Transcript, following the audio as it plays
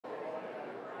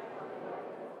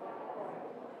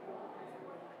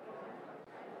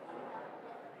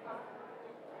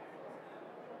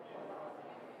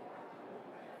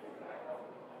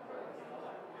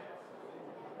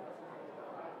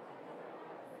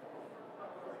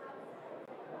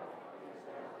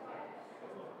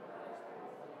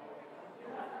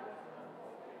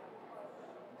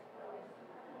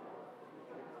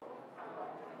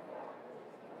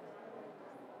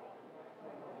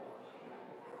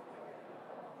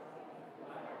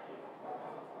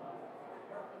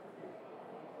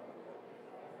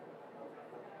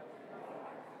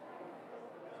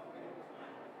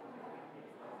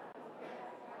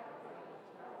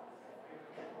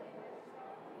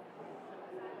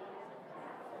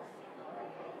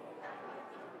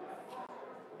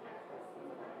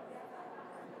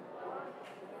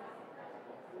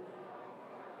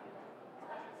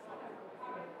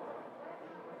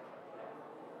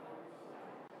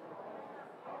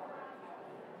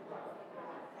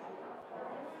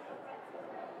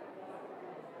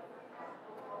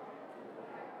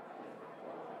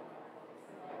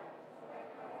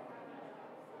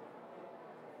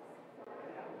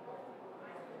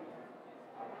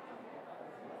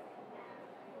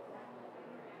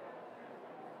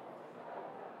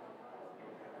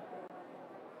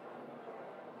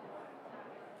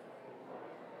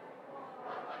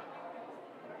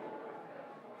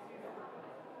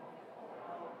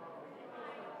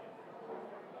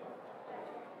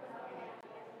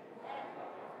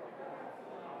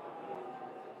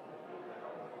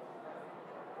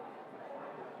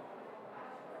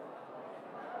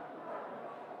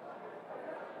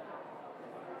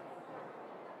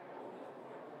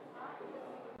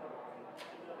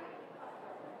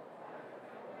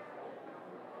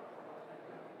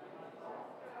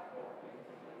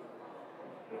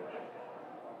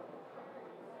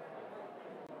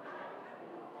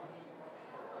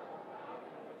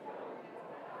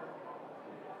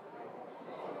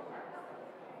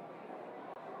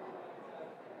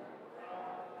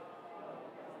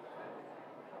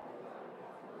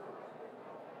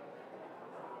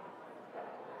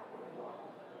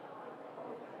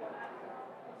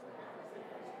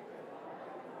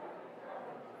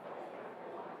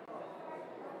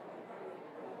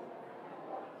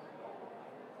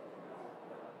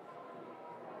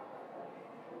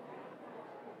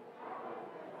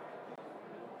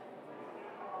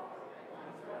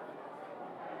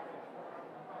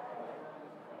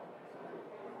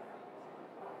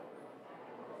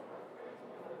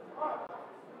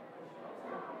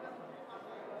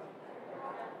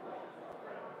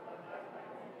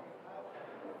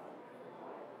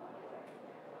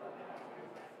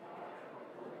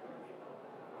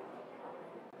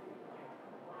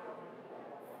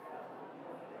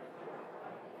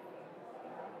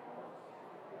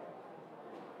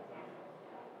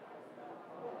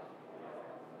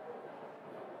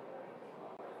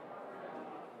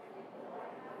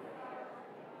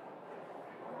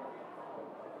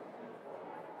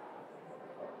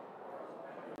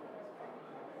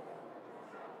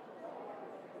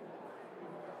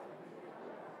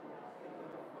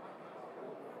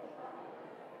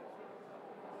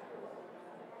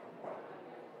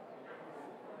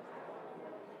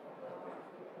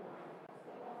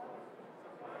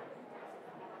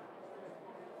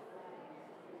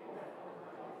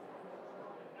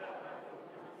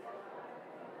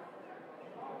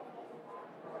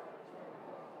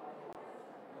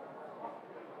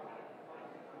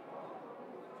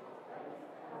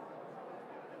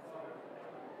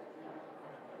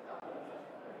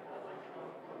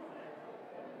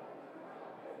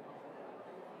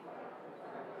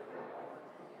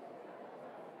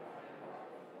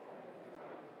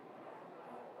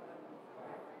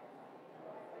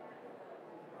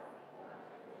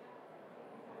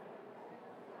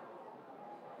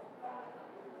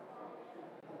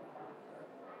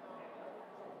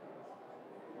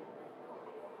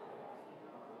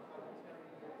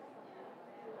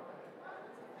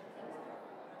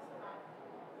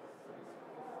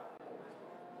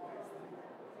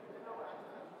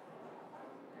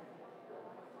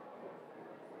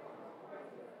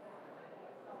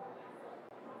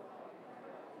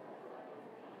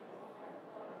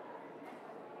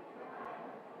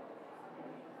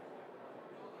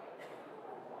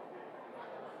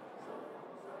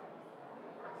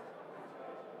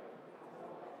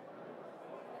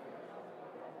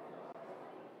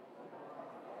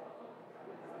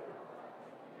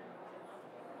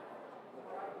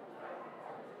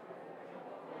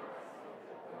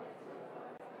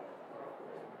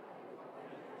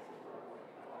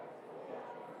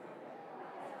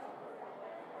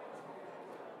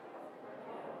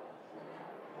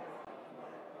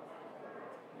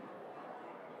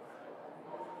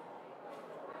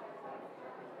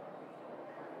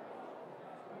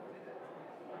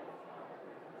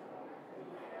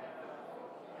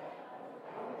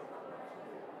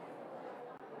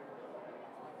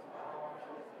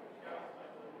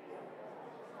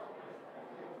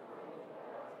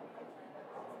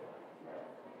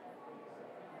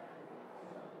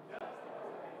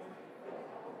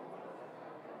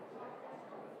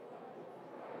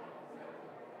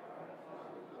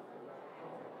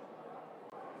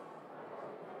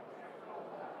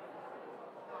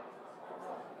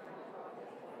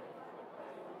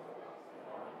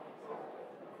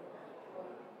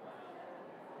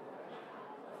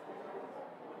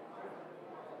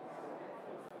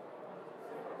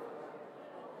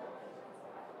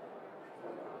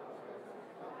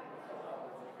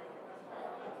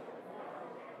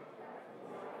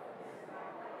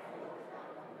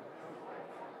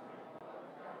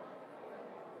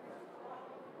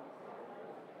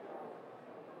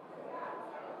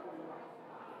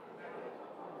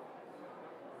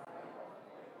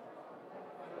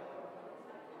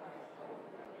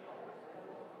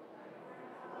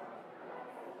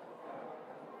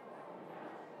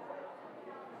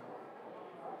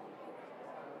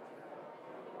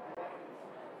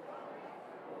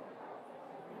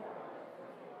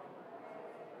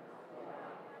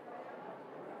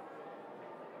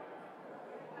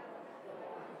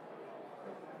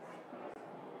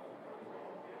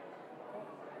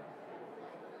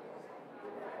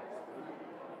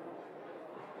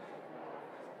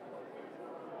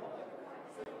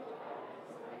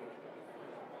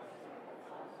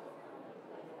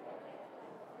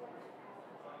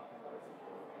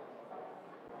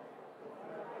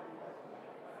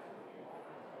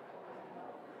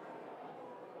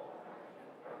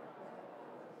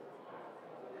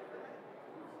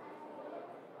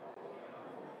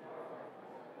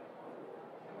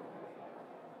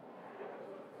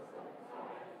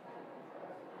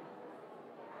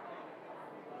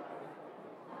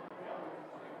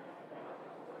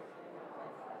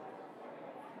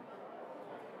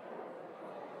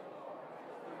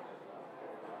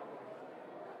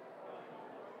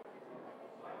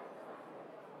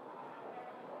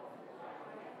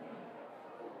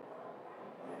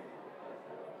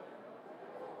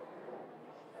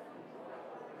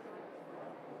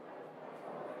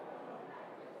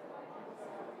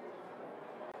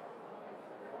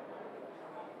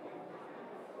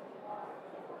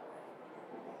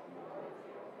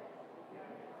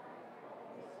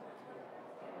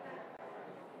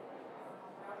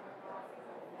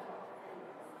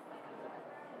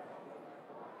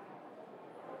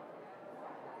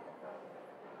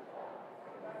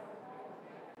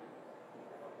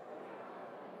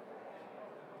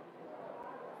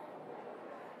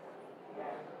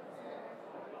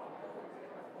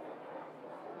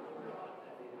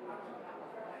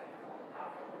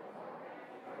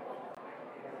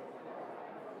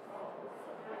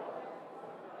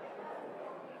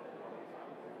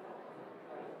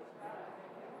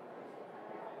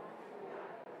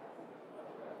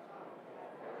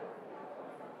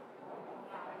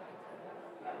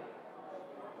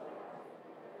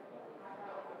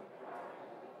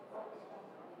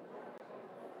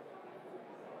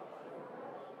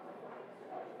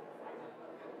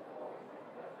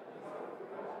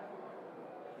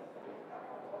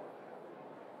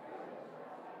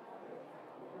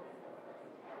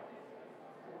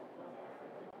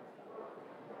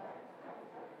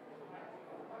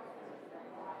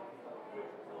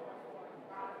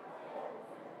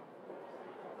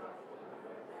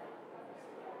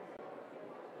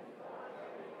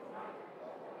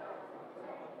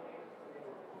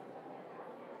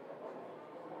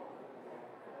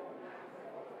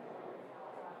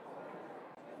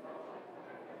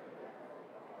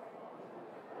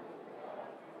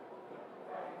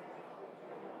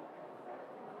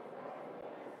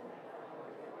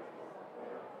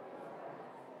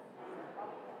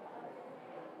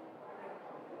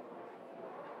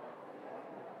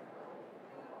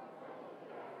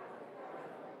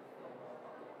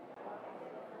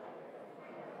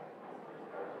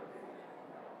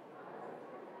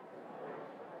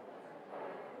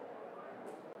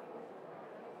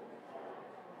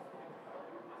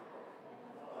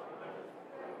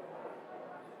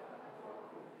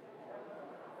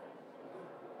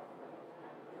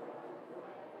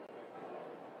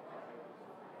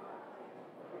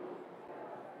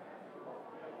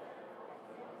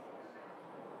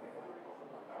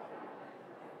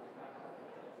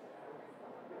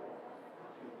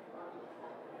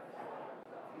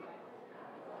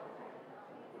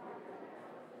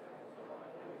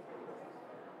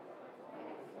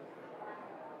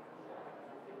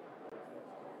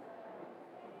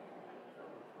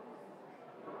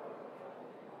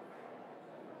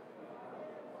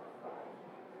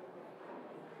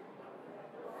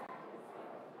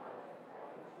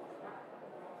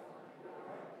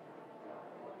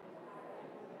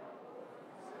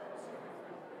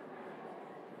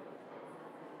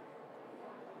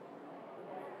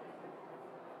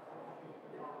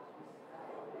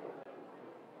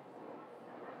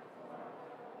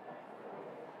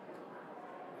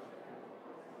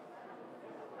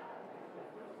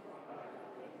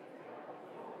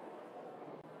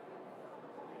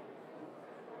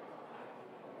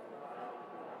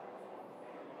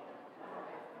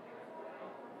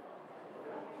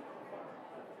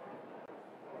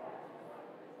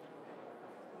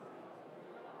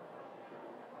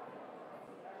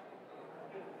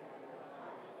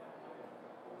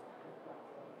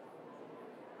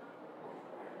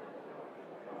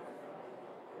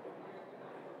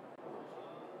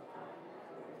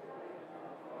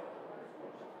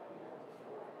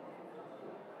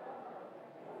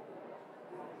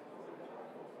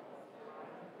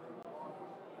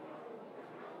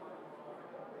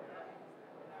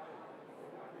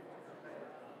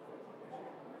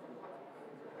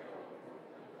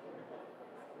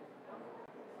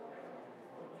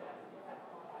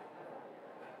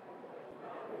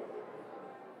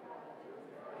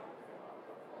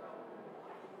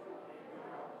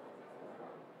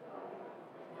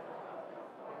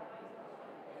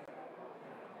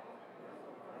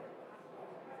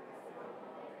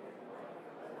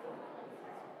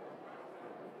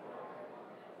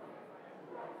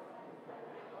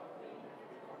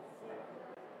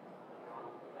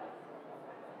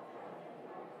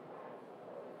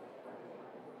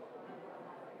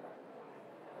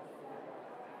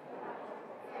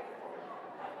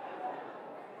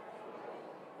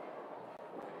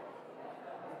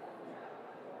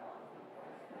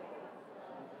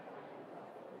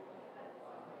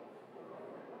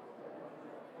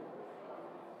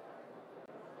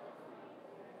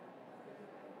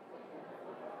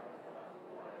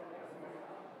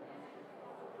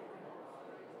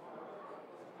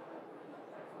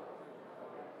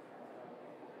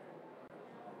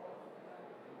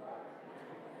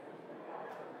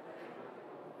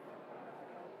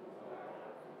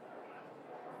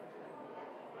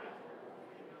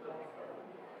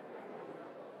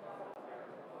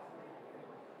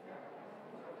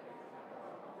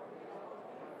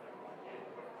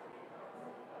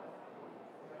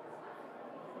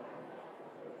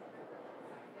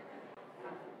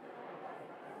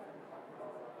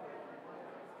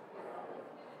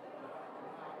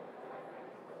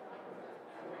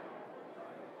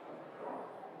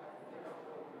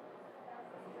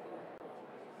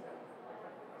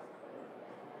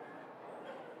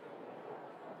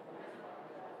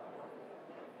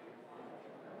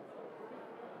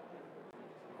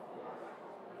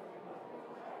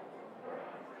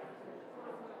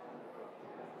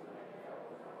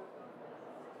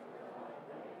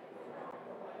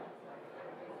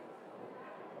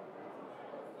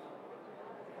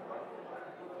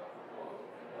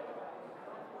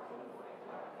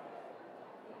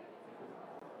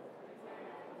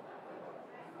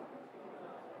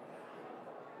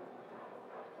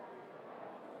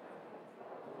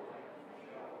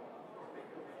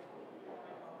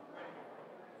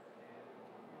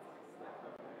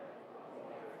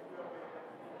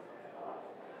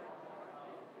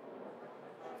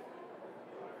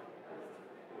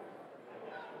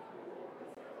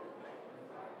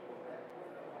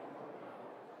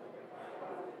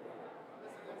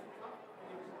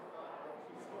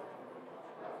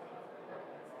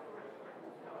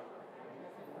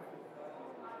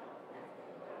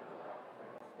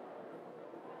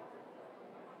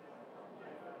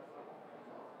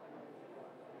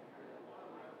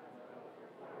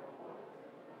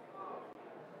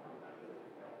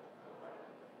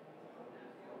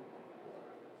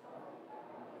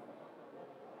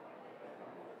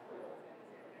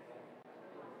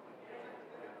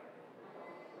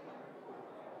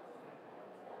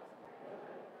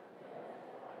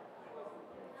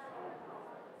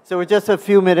So we're just a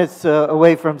few minutes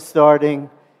away from starting.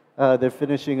 They're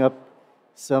finishing up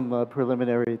some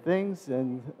preliminary things,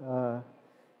 and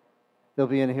they'll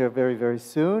be in here very, very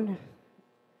soon.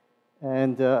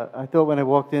 And I thought when I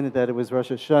walked in that it was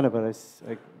Rosh Hashanah, but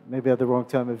I maybe had the wrong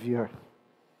time of year.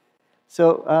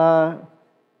 So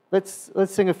let's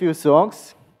sing a few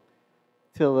songs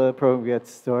till the program gets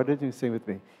started. You sing with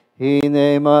me.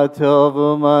 Hine ma tov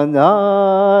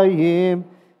u'manayim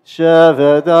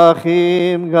shevet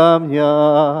achim gam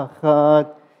yachad.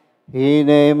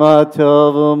 Hine ma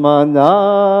tov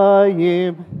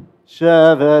u'manayim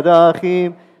shevet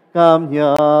achim gam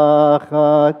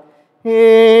yachad.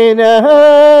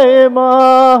 Hine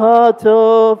ma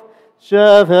tov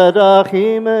shevet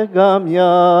achim gam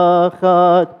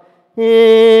yachad.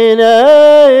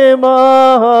 Hine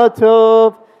ma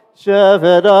tov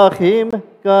shevet achim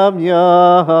gam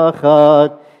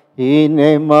yachad.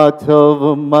 Hine ma tov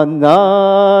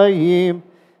u'manayim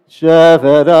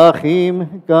shevet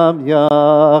achim gam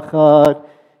yachad.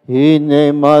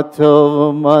 Hine ma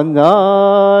tov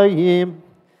u'manayim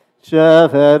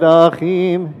shevet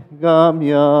achim gam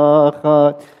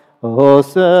yachad.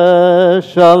 Oseh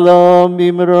shalom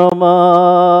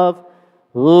bimromav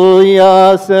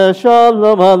Uyaseh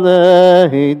shalom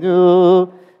aleinu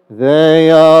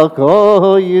ve'al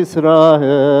kol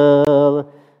Yisrael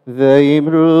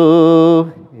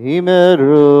ve'imru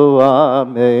imeru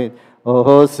amen.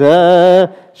 Oseh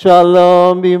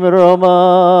shalom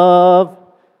bimromav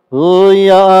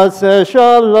Uyaseh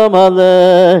shalom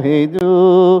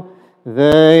aleinu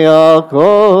ve'al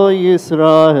kol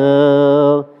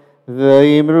Yisrael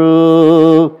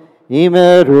ve'imru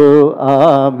imeru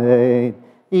amen.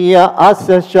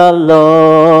 Ya'aseh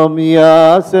shalom,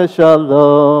 Ya'aseh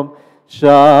shalom,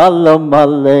 shalom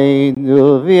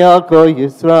aleinu v'al kol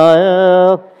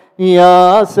Yisrael.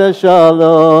 Ya'aseh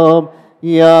shalom,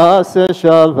 Ya'aseh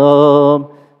shalom,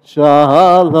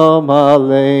 shalom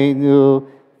aleinu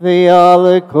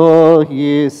v'al kol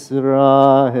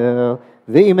Yisrael.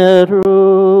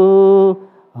 V'imeru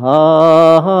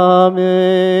amen.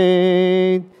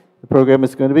 The program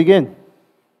is going to begin.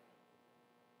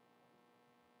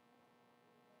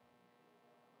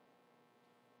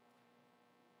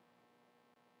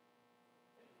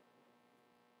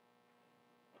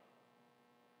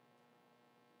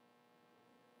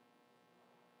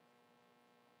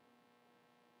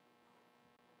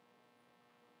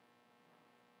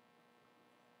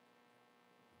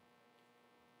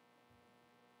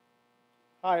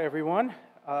 Hi, everyone.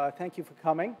 Thank you for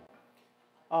coming.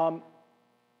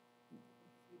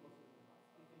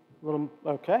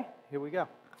 Okay, here we go.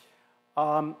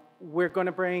 We're going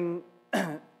to bring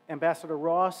Ambassador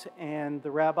Ross and the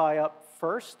rabbi up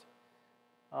first.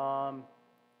 And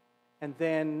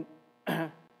then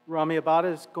Rami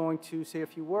Abada is going to say a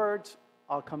few words.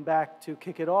 I'll come back to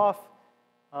kick it off.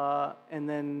 And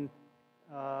then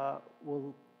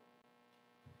we'll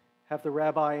have the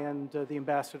rabbi and the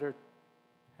ambassador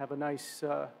have a nice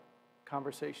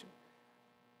conversation.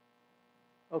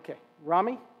 Okay,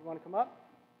 Rami, you want to come up?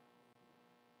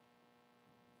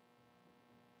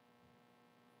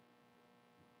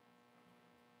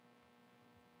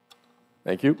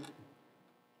 Thank you.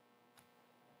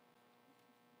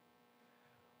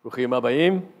 Bruchim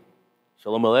Abayim,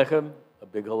 Shalom Aleichem, a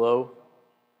big hello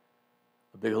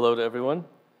to everyone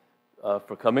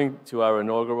for coming to our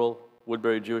inaugural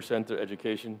Woodbury Jewish Center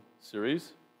Education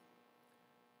Series.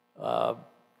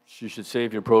 You should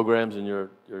save your programs and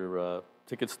your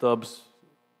ticket stubs.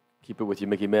 Keep it with your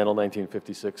Mickey Mantle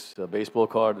 1956 baseball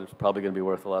card. It's probably going to be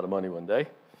worth a lot of money one day.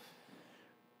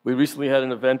 We recently had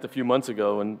an event a few months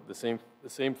ago, and the same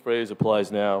phrase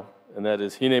applies now, and that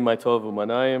is Hine ma tov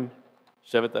u'manayim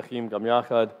shevet achim gam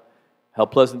yachad. How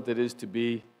pleasant it is to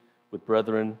be with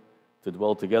brethren, to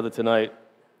dwell together tonight.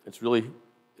 It's really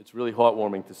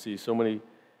heartwarming to see so many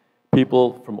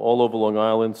people from all over Long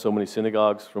Island, so many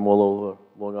synagogues from all over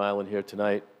Long Island here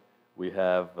tonight. We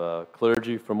have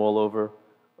clergy from all over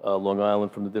Long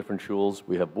Island from the different shuls.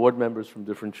 We have board members from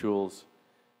different shuls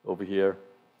over here.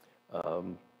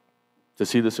 To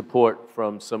see the support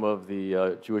from some of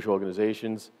the Jewish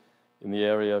organizations in the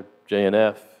area,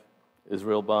 JNF,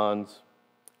 Israel Bonds,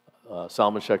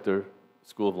 Salman Schechter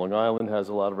School of Long Island has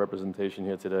a lot of representation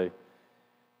here today.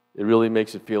 It really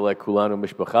makes it feel like Kulanu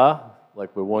Mishpacha,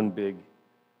 like we're one big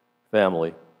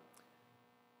family.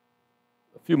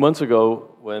 A few months ago,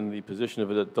 when the position of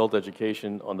adult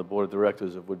education on the board of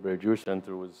directors of Woodbury Jewish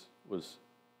Center was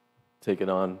taken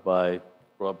on by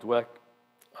Rob Dweck,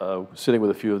 sitting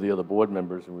with a few of the other board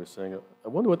members, and we were saying, I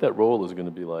wonder what that role is going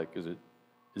to be like. Is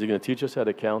he going to teach us how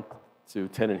to count to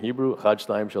 10 in Hebrew? Chad,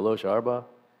 Shtayim, Shalosh, Arba?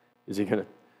 Is he going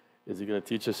is he going to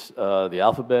teach us the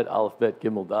alphabet, Aleph, Bet,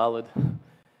 Gimel, Daled.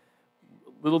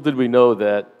 Little did we know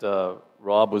that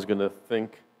Rob was going to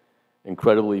think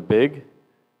incredibly big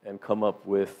and come up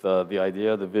with the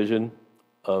idea, the vision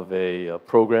of a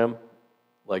program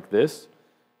like this.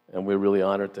 And we're really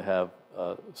honored to have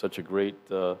such a great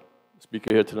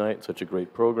speaker here tonight, such a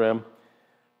great program.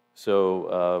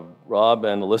 So Rob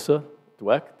and Alyssa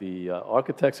Dweck, the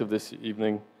architects of this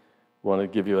evening, want to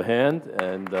give you a hand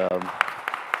and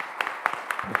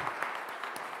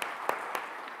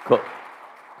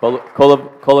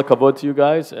kol hakavod to you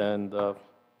guys, and the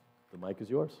mic is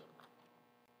yours.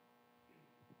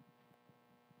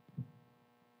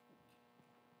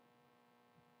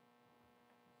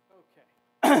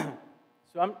 Okay.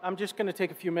 So I'm just going to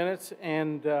take a few minutes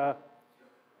and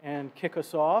kick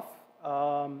us off.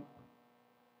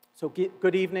 So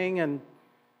good evening, and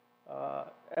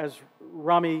as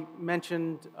Rami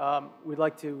mentioned, we'd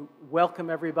like to welcome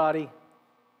everybody.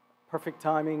 Perfect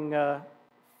timing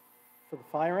for the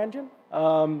fire engine.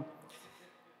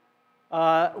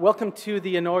 Welcome to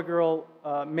the inaugural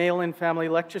Mail-In Family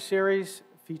Lecture Series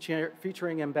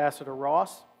featuring Ambassador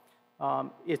Ross.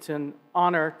 It's an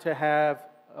honor to have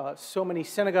so many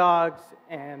synagogues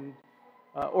and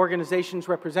organizations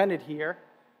represented here.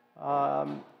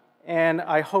 And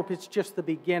I hope it's just the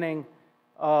beginning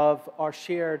of our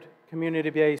shared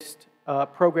community-based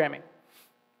programming.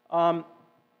 So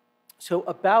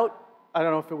I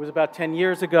don't know if it was about 10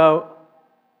 years ago,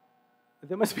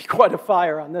 there must be quite a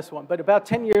fire on this one, but about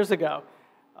 10 years ago,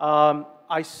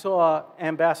 I saw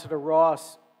Ambassador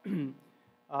Ross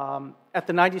at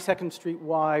the 92nd Street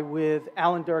Y with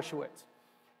Alan Dershowitz.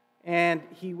 And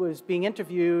he was being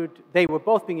interviewed, they were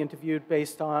both being interviewed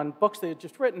based on books they had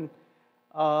just written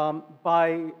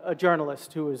by a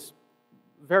journalist who was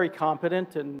very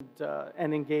competent and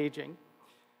engaging.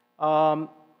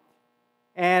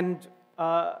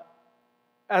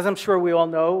 As I'm sure we all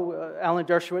know, Alan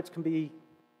Dershowitz can be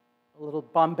a little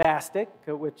bombastic,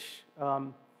 which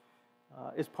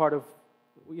is part of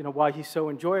why he's so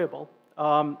enjoyable.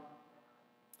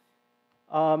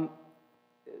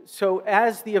 So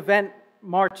as the event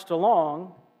marched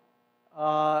along,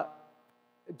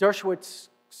 Dershowitz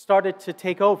started to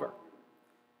take over,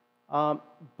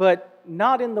 but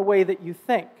not in the way that you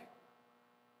think.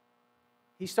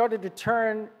 He started to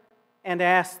turn and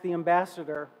ask the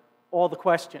ambassador all the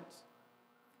questions.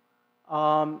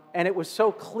 And it was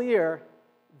so clear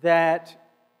that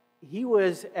he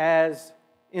was as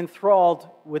enthralled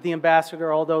with the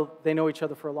ambassador, although they know each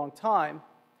other for a long time,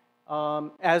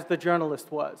 as the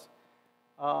journalist was.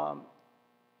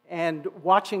 And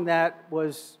watching that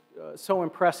was so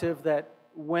impressive that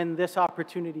when this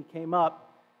opportunity came up,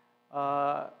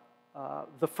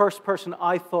 the first person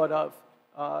I thought of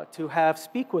to have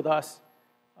speak with us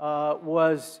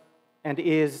was and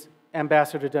is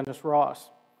Ambassador Dennis Ross.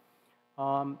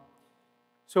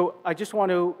 So I just want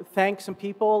to thank some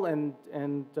people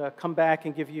and come back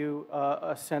and give you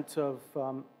a sense of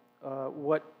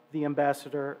what the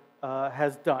ambassador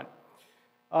has done.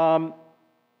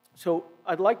 So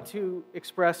I'd like to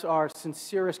express our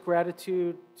sincerest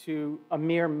gratitude to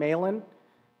Amir Malin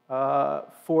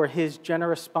for his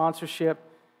generous sponsorship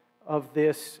of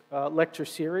this lecture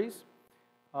series.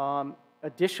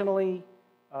 Additionally,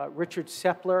 Richard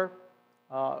Sepler,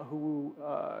 who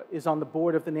is on the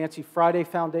board of the Nancy Friday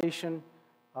Foundation,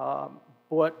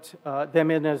 brought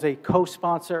them in as a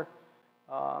co-sponsor.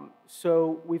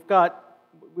 So we've got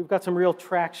some real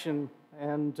traction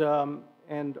and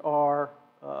are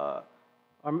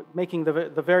making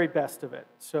the very best of it.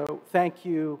 So thank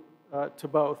you to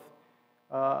both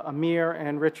Amir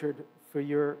and Richard for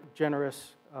your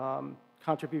generous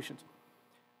contributions.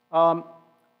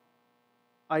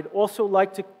 I'd also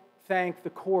like to thank the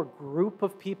core group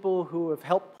of people who have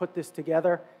helped put this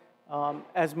together.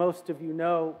 As most of you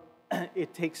know,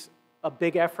 it takes a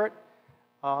big effort,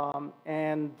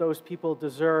 and those people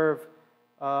deserve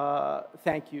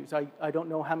thank yous. I don't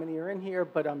know how many are in here,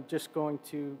 but I'm just going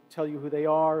to tell you who they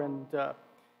are, and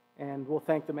we'll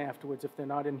thank them afterwards if they're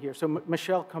not in here. So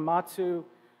Michelle Komatsu,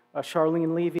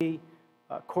 Charlene Levy,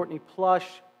 Courtney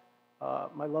Plush,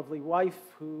 my lovely wife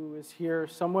who is here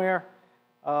somewhere.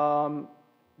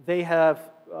 They have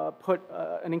put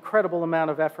an incredible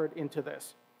amount of effort into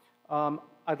this.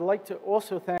 I'd like to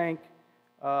also thank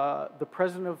the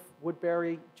president of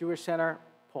Woodbury Jewish Center,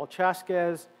 Paul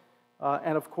Chaskes,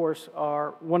 and of course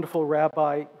our wonderful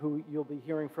rabbi who you'll be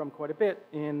hearing from quite a bit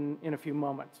in a few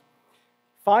moments.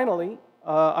 Finally,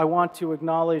 I want to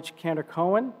acknowledge Cantor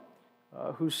Cohen,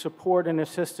 whose support and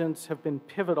assistance have been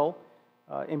pivotal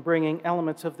in bringing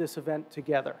elements of this event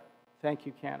together. Thank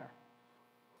you, Cantor.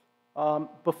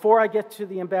 Before I get to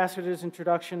the ambassador's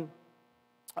introduction,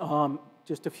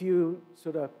 just a few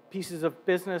sort of pieces of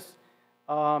business.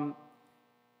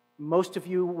 Most of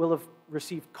you will have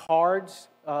received cards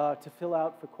to fill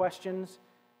out for questions.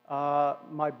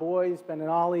 My boys, Ben and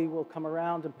Ollie, will come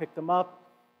around and pick them up.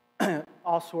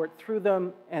 I'll sort through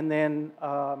them, and then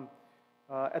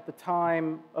at the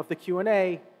time of the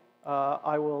Q&A,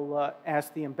 I will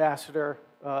ask the ambassador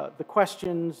the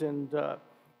questions, and the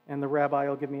rabbi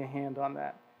will give me a hand on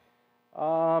that.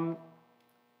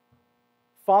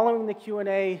 Following the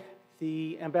Q&A,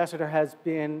 the ambassador has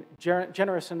been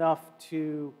generous enough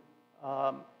to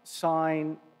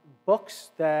sign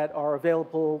books that are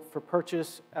available for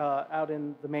purchase out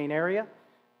in the main area.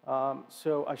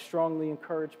 So I strongly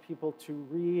encourage people to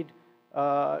read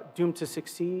Doomed to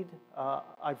Succeed.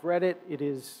 I've read it.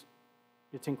 It's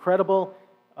incredible.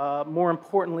 More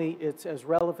importantly, it's as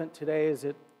relevant today as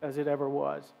it ever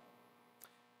was.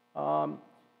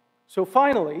 So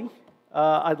finally,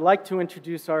 I'd like to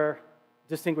introduce our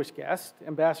distinguished guest,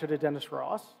 Ambassador Dennis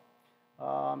Ross.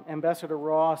 Ambassador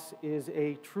Ross is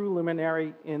a true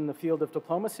luminary in the field of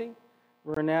diplomacy,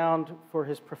 renowned for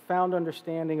his profound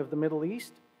understanding of the Middle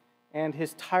East and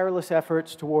his tireless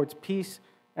efforts towards peace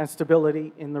and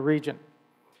stability in the region.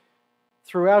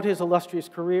 Throughout his illustrious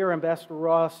career, Ambassador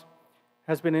Ross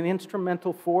has been an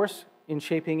instrumental force in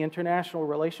shaping international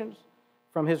relations,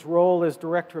 from his role as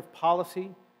Director of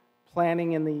Policy,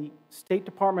 Planning in the State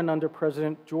Department under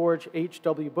President George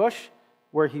H.W. Bush,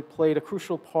 where he played a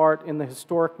crucial part in the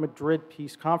historic Madrid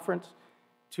Peace Conference,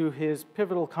 to his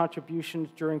pivotal contributions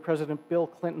during President Bill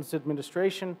Clinton's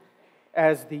administration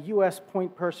as the U.S.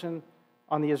 point person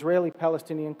on the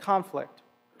Israeli-Palestinian conflict.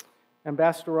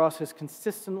 Ambassador Ross has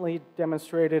consistently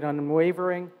demonstrated an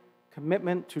unwavering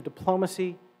commitment to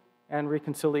diplomacy and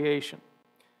reconciliation.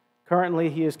 Currently,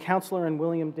 he is counselor and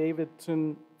William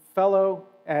Davidson Fellow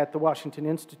at the Washington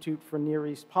Institute for Near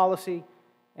East Policy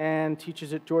and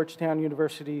teaches at Georgetown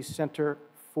University's Center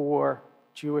for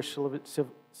Jewish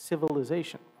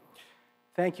Civilization.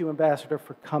 Thank you, Ambassador,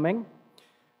 for coming.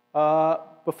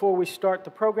 Before we start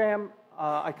the program,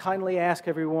 I kindly ask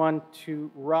everyone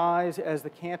to rise as the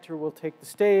cantor will take the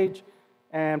stage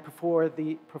and perform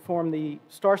the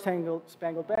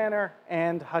Star-Spangled Banner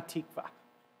and Hatikva.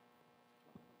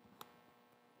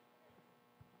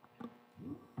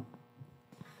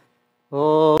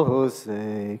 Oh,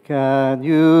 say, can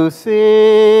you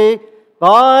see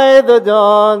by the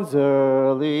dawn's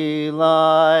early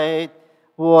light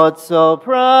what so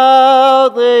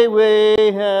proudly we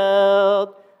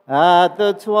held at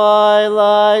the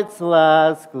twilight's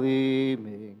last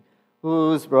gleaming,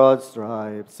 whose broad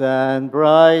stripes and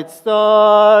bright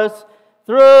stars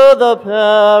through the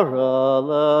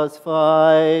perilous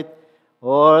fight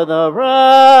o'er the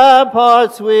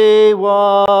ramparts we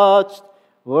watched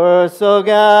were so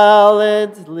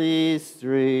gallantly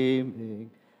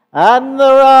streaming, and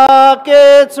the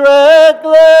rocket's red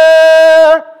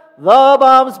glare, the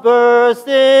bombs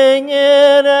bursting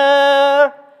in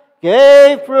air,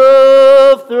 gave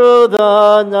proof through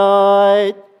the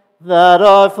night that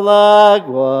our flag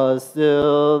was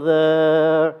still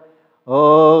there.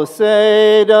 Oh,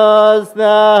 say does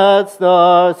that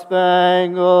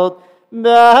star-spangled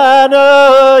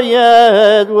banner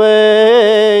yet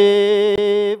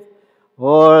wave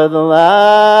o'er the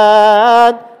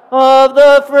land of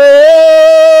the free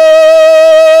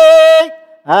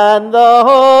and the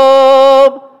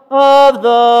home of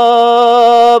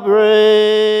the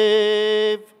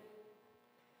brave.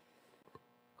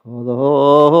 Kol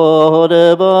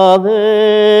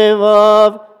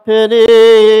of Penima,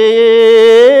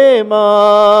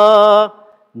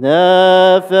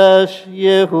 Nefesh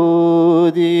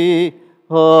Yehudi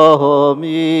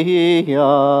Homiya,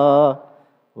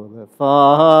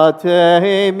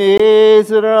 Ulefate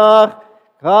Mizrach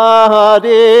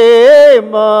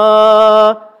Kadima,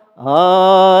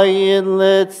 Ayin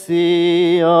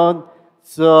Letzion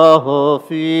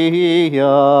Sophia,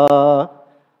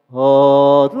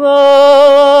 Od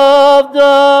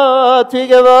Lavda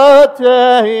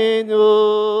Tigavateinu,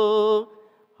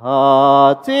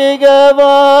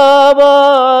 Hatigava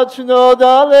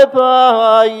Bachnoda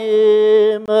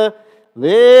Lepayim,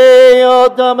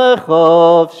 Leodam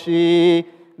Chovshi,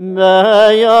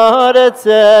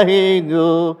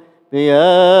 Meyaretzeinu,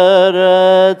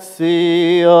 Be'eretz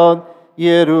Zion,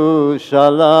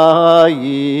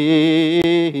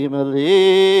 Yerushalayim,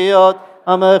 Leod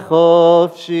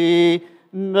Amechovshi,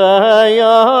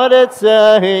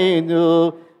 Meyaretzeinu,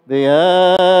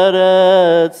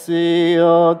 Be'eretz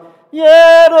Zion,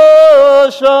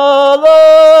 Yerushalayim.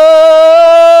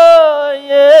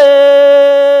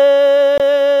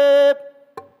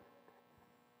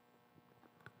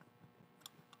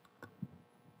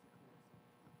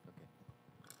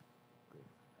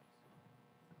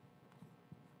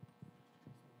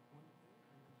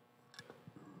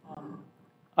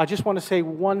 I just want to say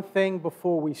one thing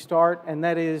before we start, and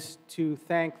that is to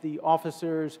thank the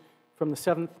officers from the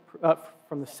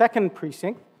second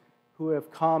precinct who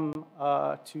have come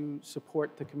to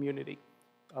support the community.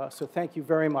 So thank you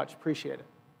very much. Appreciate it.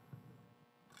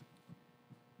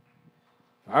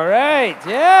 All right,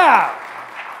 yeah.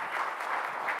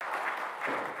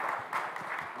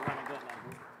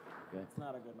 It's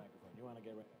not a good microphone. You want to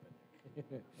get right up in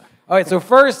there. All right, so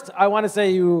first, I want to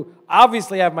say you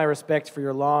obviously have my respect for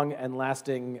your long and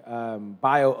lasting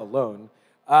bio alone,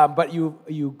 but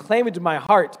you claimed into my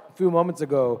heart a few moments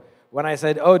ago when I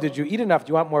said, oh, did you eat enough?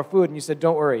 Do you want more food? And you said,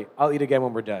 don't worry, I'll eat again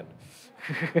when we're done.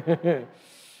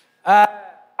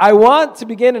 I want to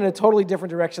begin in a totally different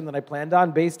direction than I planned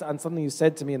on, based on something you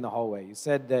said to me in the hallway. You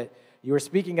said that you were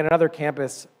speaking at another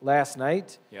campus last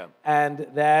night, and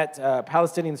that a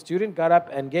Palestinian student got up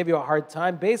and gave you a hard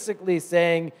time, basically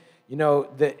saying, you know,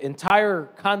 the entire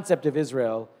concept of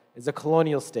Israel is a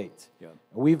colonial state. Yeah.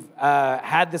 We've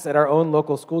had this at our own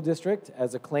local school district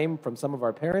as a claim from some of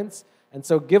our parents, and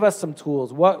so give us some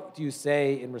tools. What do you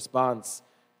say in response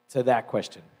to that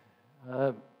question?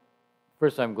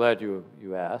 First, I'm glad you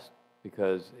asked,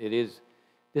 because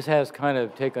this has kind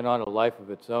of taken on a life of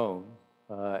its own,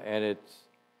 and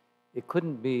it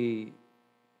couldn't be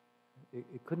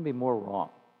more wrong.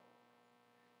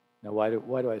 Now, why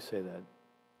do I say that?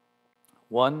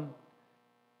 One,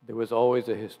 there was always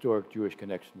a historic Jewish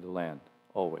connection to the land,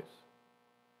 always.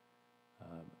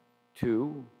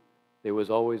 Two, there was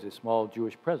always a small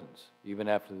Jewish presence, even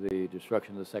after the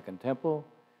destruction of the Second Temple,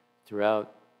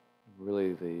 throughout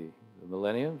really the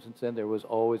millennium since then, there was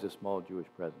always a small Jewish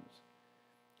presence.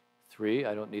 Three,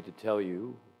 I don't need to tell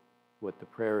you what the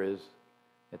prayer is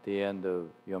at the end of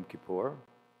Yom Kippur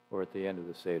or at the end of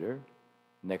the Seder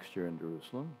next year in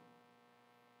Jerusalem.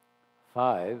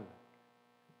 Five,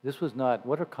 this was not,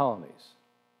 what are colonies?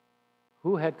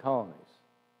 Who had colonies?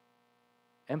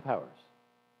 Empires.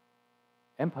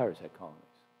 Empires had colonies.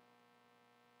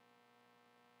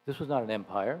 This was not an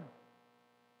empire.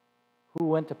 Who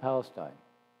went to Palestine?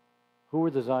 Who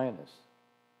were the Zionists?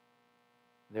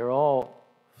 They're all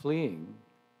fleeing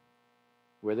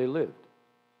where they lived.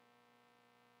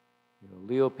 You know,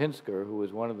 Leo Pinsker, who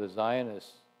was one of the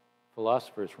Zionist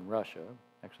philosophers from Russia,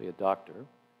 actually a doctor,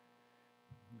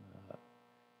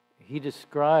 he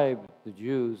described the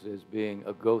Jews as being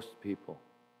a ghost people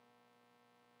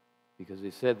because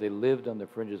he said they lived on the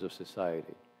fringes of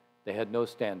society. They had no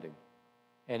standing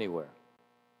anywhere.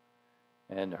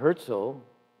 And Herzl,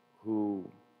 who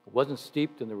wasn't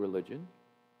steeped in the religion,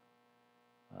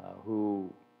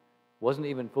 who wasn't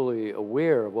even fully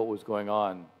aware of what was going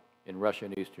on in Russia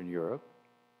and Eastern Europe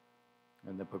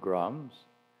and the pogroms,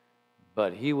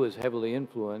 but he was heavily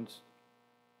influenced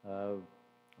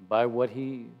by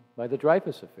the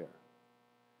Dreyfus affair.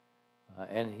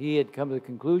 And he had come to the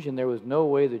conclusion there was no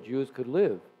way the Jews could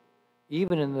live,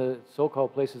 even in the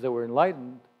so-called places that were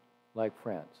enlightened, like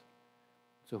France.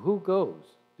 So who goes?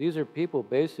 These are people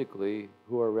basically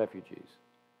who are refugees.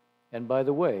 And by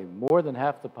the way, more than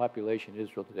half the population in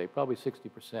Israel today, probably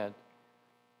 60%,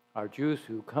 are Jews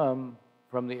who come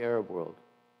from the Arab world.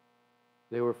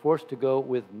 They were forced to go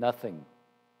with nothing.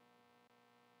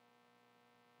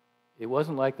 It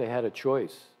wasn't like they had a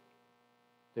choice.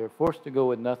 They were forced to go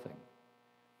with nothing.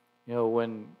 You know,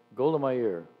 when Golda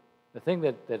Meir, the thing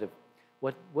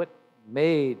what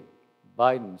made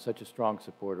Biden such a strong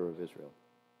supporter of Israel,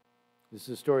 this is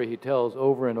a story he tells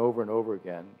over and over and over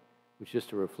again, which is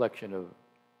just a reflection of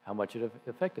how much it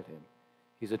affected him.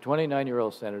 He's a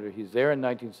 29-year-old senator. He's there in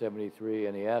 1973,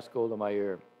 and he asked Golda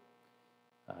Meir,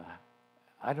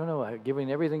 I don't know,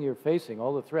 given everything you're facing,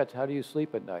 all the threats, how do you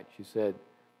sleep at night? She said,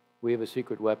 we have a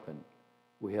secret weapon.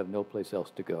 We have no place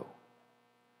else to go.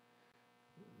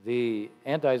 The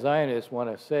anti-Zionists want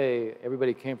to say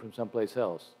everybody came from someplace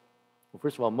else. Well,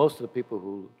 first of all, most of the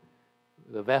people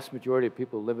the vast majority of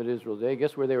people who live in Israel today,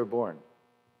 guess where they were born?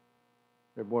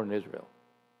 They're born in Israel.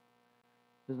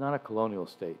 This is not a colonial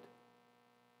state.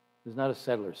 This is not a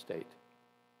settler state.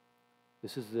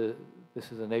 This is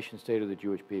a nation state of the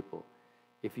Jewish people.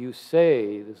 If you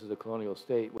say this is a colonial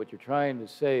state, what you're trying to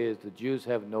say is the Jews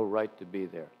have no right to be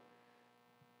there.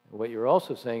 And what you're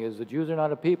also saying is the Jews are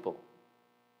not a people,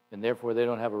 and therefore they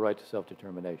don't have a right to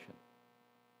self-determination.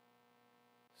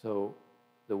 So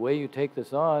the way you take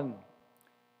this on,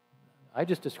 I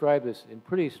just describe this in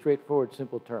pretty straightforward,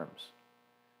 simple terms.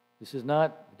 This is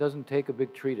not, it doesn't take a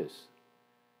big treatise.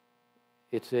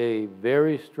 It's a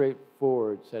very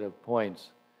straightforward set of points,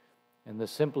 and the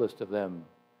simplest of them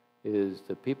is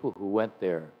the people who went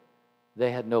there,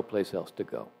 they had no place else to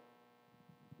go.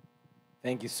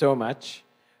 Thank you so much.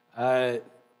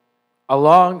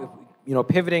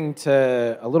 pivoting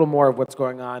to a little more of what's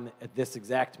going on at this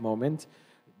exact moment,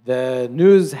 the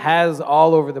news has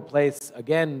all over the place,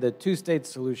 again, the two-state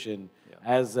solution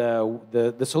as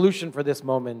the solution for this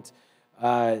moment.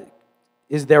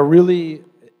 Is there really,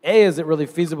 is it really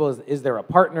feasible? Is there a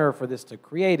partner for this to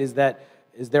create? Is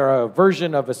there a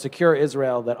version of a secure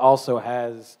Israel that also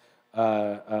has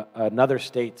another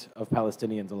state of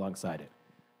Palestinians alongside it?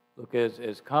 Look,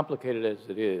 as complicated as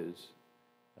it is,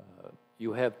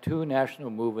 you have two national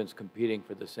movements competing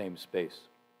for the same space.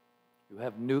 You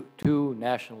have two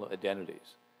national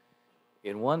identities.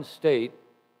 In one state,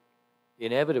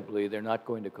 inevitably, they're not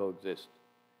going to coexist.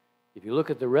 If you look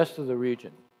at the rest of the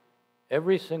region,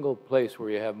 every single place where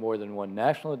you have more than one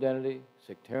national identity,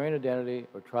 sectarian identity,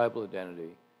 or tribal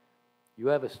identity, you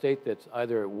have a state that's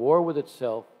either at war with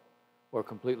itself or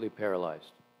completely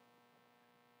paralyzed.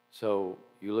 So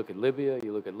you look at Libya,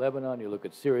 you look at Lebanon, you look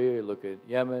at Syria, you look at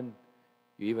Yemen,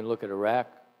 you even look at Iraq.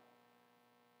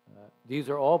 These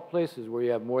are all places where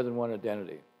you have more than one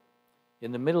identity.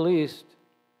 In the Middle East,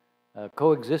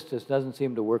 coexistence doesn't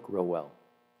seem to work real well,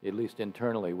 at least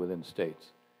internally within states.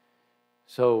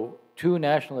 So two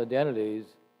national identities,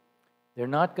 they're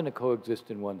not going to coexist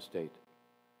in one state.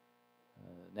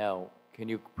 Now, can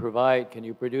you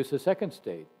produce a second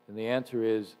state? And the answer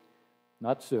is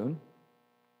not soon.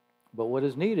 But what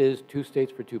is needed is two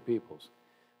states for two peoples.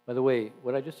 By the way,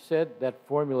 what I just said, that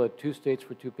formula, two states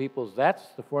for two peoples, that's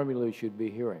the formula you should be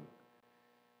hearing.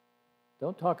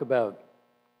 Don't talk about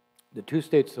the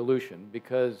two-state solution,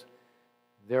 because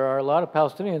there are a lot of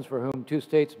Palestinians for whom two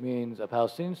states means a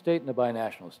Palestinian state and a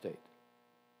binational state.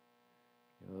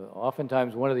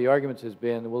 Oftentimes, one of the arguments has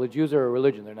been, well, the Jews are a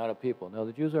religion, they're not a people. No,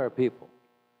 the Jews are a people,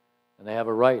 and they have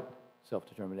a right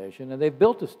self-determination, and they've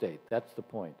built a state. That's the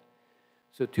point.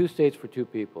 So two states for two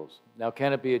peoples. Now,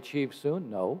 can it be achieved soon?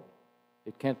 No,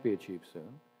 it can't be achieved soon.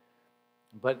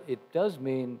 But it does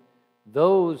mean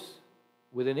those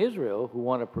within Israel who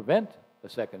want to prevent a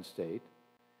second state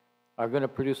are going to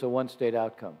produce a one-state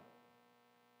outcome.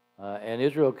 And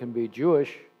Israel can be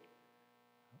Jewish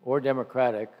or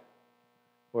democratic,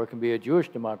 or it can be a Jewish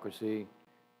democracy,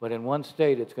 but in one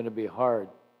state it's going to be hard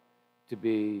to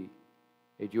be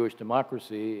a Jewish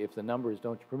democracy if the numbers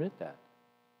don't permit that.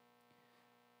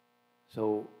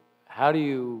 So how do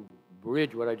you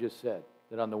bridge what I just said?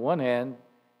 That on the one hand,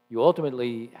 you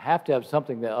ultimately have to have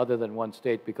something that other than one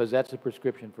state, because that's a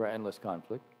prescription for endless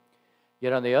conflict.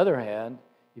 Yet on the other hand,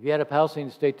 if you had a Palestinian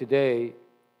state today,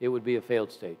 it would be a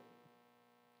failed state.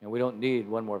 And we don't need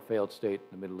one more failed state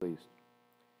in the Middle East.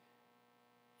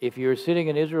 If you're sitting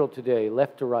in Israel today,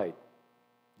 left to right,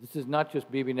 this is not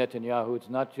just Bibi Netanyahu, it's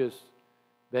not just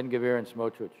Ben-Gvir and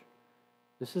Smotrich.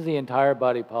 This is the entire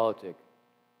body politic.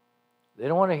 They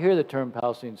don't want to hear the term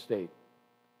Palestinian state.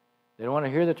 They don't want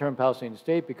to hear the term Palestinian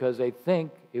state because they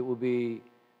think it will be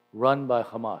run by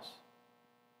Hamas.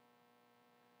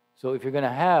 So if you're going to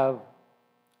have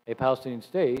a Palestinian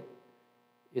state,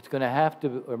 it's going to have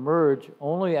to emerge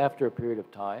only after a period of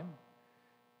time,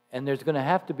 and there's going to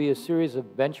have to be a series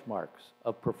of benchmarks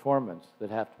of performance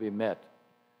that have to be met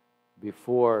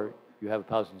before you have a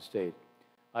Palestinian state.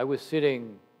 I was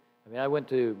telling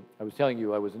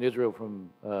you, I was in Israel from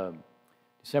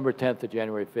December 10th to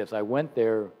January 5th. I went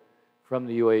there from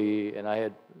the UAE, and I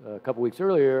had, a couple weeks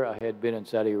earlier, I had been in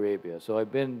Saudi Arabia. So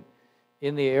I've been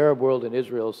in the Arab world in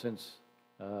Israel since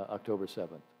October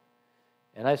 7th.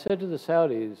 And I said to the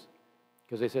Saudis,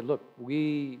 because they said, look,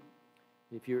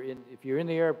 if you're in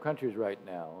the Arab countries right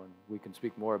now, and we can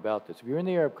speak more about this, if you're in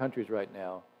the Arab countries right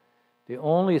now, the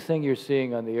only thing you're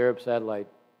seeing on the Arab satellite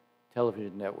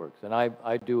television networks, and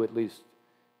I do at least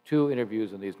 2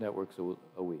 interviews on these networks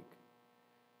a week,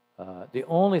 the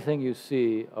only thing you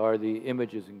see are the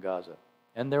images in Gaza,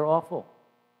 and they're awful.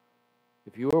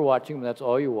 If you were watching them, that's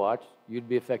all you watch, you'd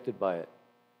be affected by it.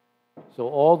 So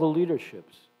all the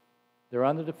leaderships, they're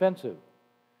on the defensive.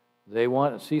 They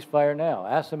want a ceasefire now.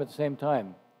 Ask them at the same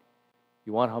time,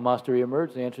 you want Hamas to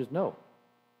reemerge? The answer is no.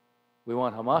 We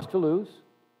want Hamas to lose,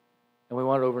 and we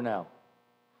want it over now.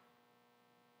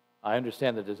 I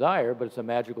understand the desire, but it's a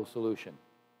magical solution.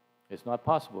 It's not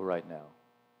possible right now.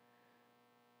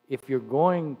 If you're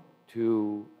going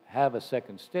to have a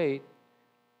second state,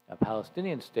 a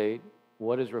Palestinian state,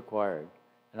 what is required?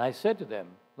 And I said to them,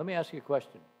 let me ask you a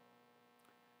question.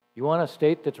 You want a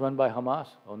state that's run by Hamas?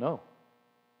 Oh, no.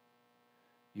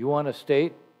 You want a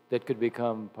state that could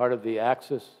become part of the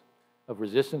axis of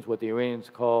resistance, what the Iranians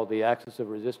call the axis of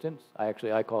resistance? I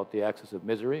call it the axis of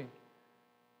misery,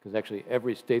 because actually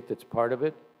every state that's part of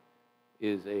it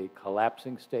is a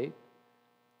collapsing state.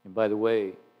 And by the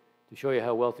way, to show you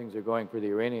how well things are going for the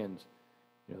Iranians,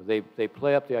 they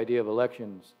play up the idea of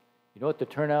elections You know what the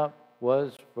turnout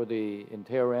was in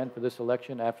Tehran for this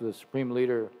election after the Supreme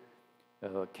Leader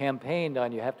campaigned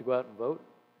on you have to go out and vote,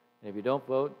 and if you don't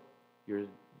vote,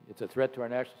 it's a threat to our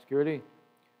national security?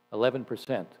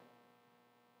 11%.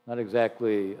 Not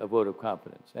exactly a vote of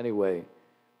confidence. Anyway,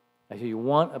 I say, you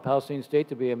want a Palestinian state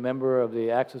to be a member of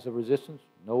the Axis of Resistance?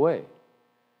 No way.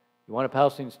 You want a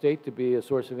Palestinian state to be a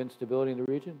source of instability in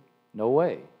the region? No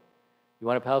way. You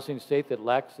want a Palestinian state that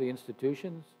lacks the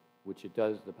institutions, which it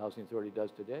does, the Palestinian Authority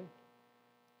does today,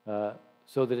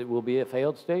 so that it will be a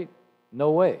failed state?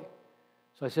 No way.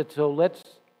 So I said, so let's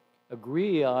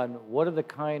agree on what are the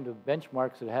kind of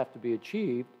benchmarks that have to be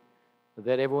achieved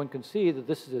that everyone can see that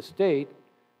this is a state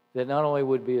that not only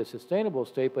would be a sustainable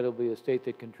state, but it'll be a state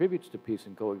that contributes to peace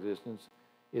and coexistence,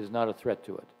 is not a threat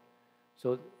to it.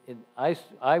 So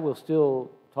I will still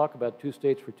talk about two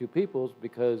states for two peoples,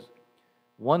 because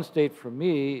one state for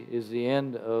me is the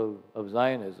end of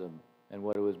Zionism and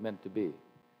what it was meant to be.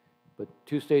 But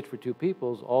two states for two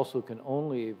peoples also can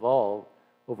only evolve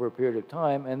over a period of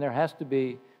time, and there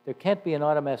can't be an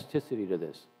automaticity to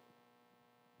this.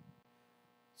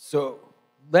 So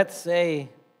let's say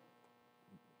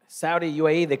Saudi,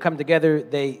 UAE, they come together,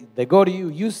 they go to you,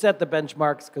 you set the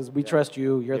benchmarks because we trust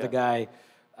you, you're the guy.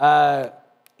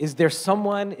 Is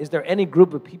there any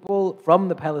group of people from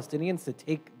the Palestinians to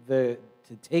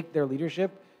take their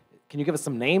leadership? Can you give us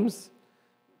some names?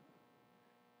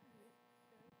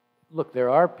 Look, there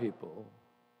are people,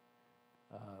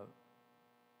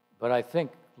 but I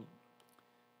think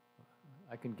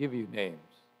I can give you names.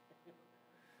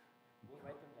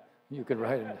 You can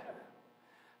write them down.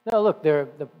 No, look,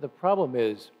 the problem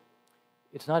is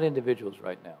it's not individuals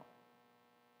right now.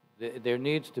 There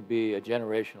needs to be a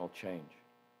generational change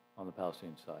on the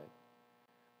Palestinian side.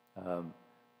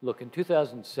 Look, in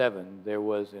 2007, there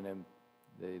was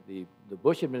the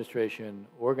Bush administration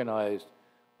organized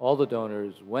all the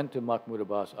donors, went to Mahmoud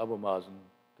Abbas, Abu Mazen,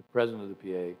 the president of the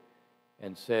PA,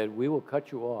 and said, we will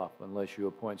cut you off unless you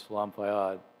appoint Salam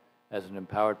Fayyad as an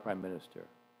empowered prime minister.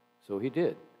 So he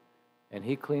did, and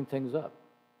he cleaned things up.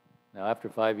 Now, after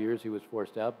 5 years, he was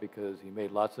forced out because he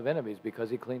made lots of enemies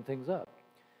because he cleaned things up.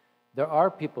 There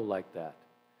are people like that.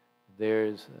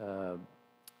 There's a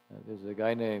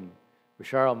guy named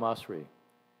Bashar al-Masri.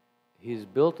 He's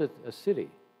built a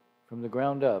city from the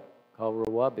ground up called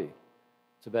Rawabi.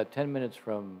 It's about 10 minutes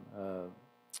from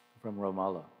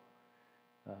Ramallah.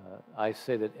 I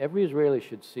say that every Israeli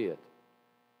should see it,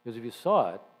 because if you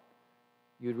saw it,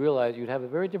 you'd realize you'd have a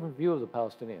very different view of the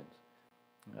Palestinians.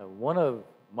 One of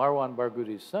Marwan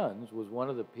Barghouti's sons was one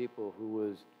of the people who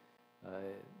was,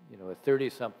 a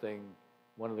 30-something,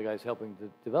 one of the guys helping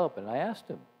to develop it. And I asked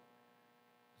him,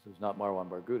 this was not Marwan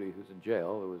Barghouti, who's in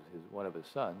jail, it was one of his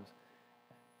sons,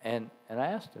 and I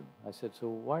asked him, I said, so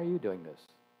why are you doing this?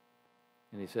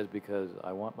 And he says, because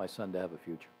I want my son to have a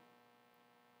future.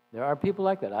 There are people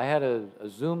like that. I had a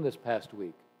Zoom this past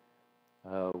week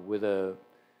with a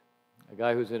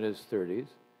guy who's in his 30s,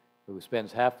 who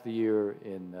spends half the year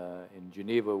in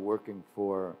Geneva working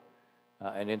for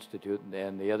an institute,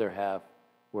 and the other half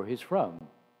where he's from,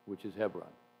 which is Hebron.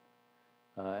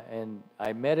 And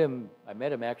I met him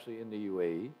actually in the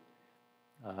UAE,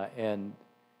 and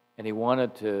he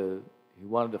wanted to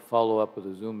follow up with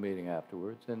a Zoom meeting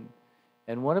afterwards.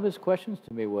 And one of his questions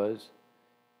to me was,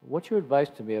 what's your advice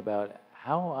to me about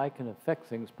how I can affect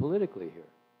things politically here?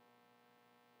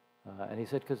 And he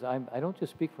said, because I don't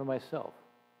just speak for myself.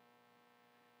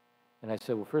 And I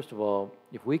said, well, first of all,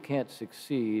 if we can't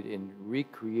succeed in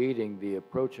recreating the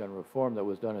approach on reform that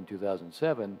was done in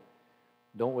 2007,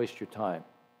 don't waste your time,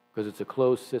 because it's a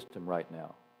closed system right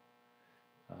now.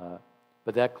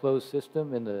 But that closed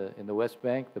system in the West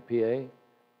Bank, the PA,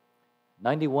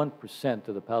 91%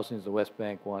 of the Palestinians in the West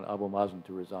Bank want Abu Mazen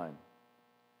to resign.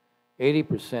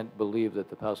 80% believe that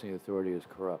the Palestinian Authority is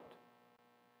corrupt.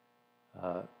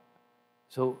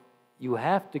 So you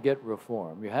have to get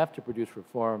reform. You have to produce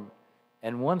reform.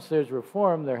 And once there's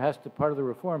reform, part of the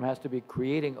reform has to be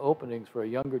creating openings for a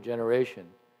younger generation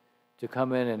to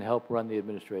come in and help run the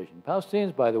administration.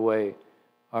 Palestinians, by the way,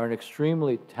 are an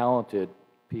extremely talented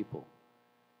people.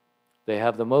 They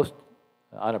have the most,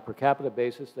 on a per capita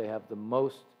basis, they have the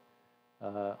most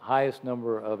highest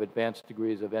number of advanced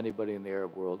degrees of anybody in the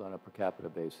Arab world on a per capita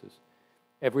basis.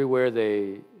 Everywhere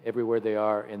they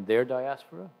are in their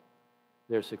diaspora,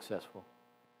 they're successful.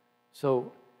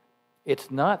 So it's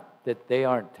not that they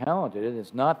aren't talented, and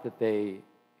it's not that they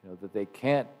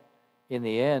can't, in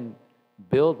the end,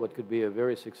 build what could be a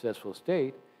very successful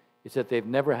state. It's that they've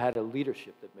never had a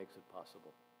leadership that makes it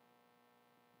possible.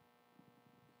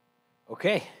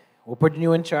 Okay, we're putting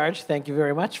you in charge. Thank you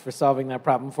very much for solving that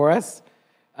problem for us.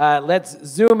 Let's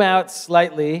zoom out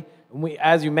slightly.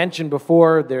 As you mentioned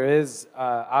before, there is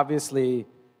obviously,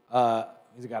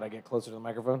 he's got to get closer to the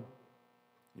microphone.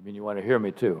 You mean you want to hear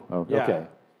me too? Oh, Yeah.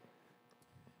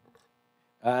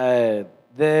 Okay.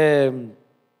 The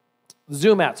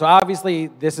zoom out. So obviously,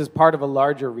 this is part of a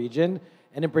larger region.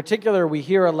 And in particular, we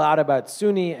hear a lot about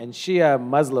Sunni and Shia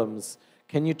Muslims.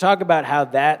 Can you talk about how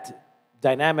that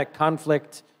dynamic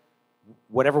conflict,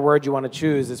 whatever word you want to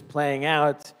choose, is playing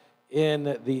out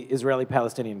in the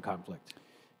Israeli-Palestinian conflict?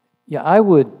 Yeah, I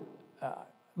would,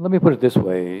 let me put it this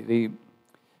way.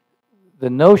 The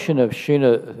notion of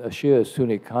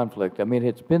Shia-Sunni conflict, I mean,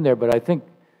 it's been there, but I think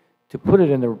to put it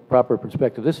in the proper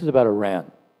perspective, this is about Iran.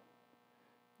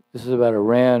 This is about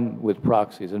Iran with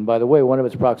proxies. And by the way, one of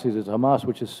its proxies is Hamas,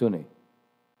 which is Sunni.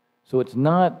 So it's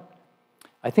not,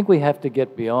 I think we have to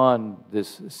get beyond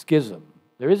this schism.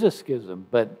 There is a schism,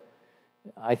 but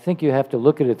I think you have to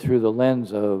look at it through the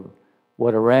lens of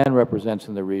what Iran represents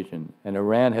in the region. And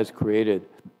Iran has created,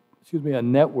 a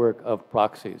network of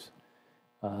proxies.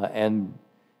 And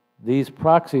these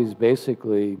proxies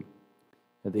basically,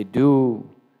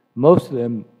 most of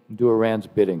them do Iran's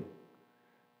bidding.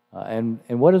 And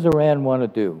what does Iran want to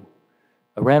do?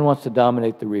 Iran wants to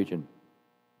dominate the region.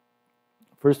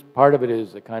 First part of it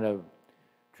is a kind of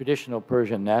traditional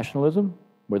Persian nationalism,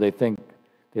 where they think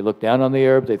they look down on the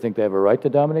Arabs, they think they have a right to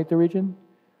dominate the region.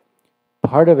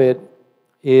 Part of it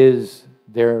is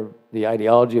the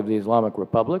ideology of the Islamic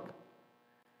Republic.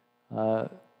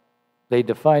 They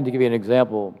define, to give you an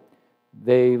example,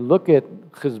 they look at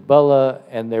Hezbollah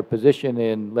and their position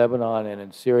in Lebanon and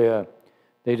in Syria,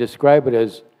 they describe it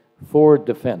as forward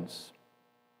defense.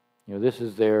 This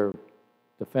is their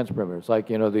defense perimeter. It's like,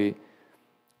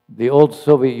 the old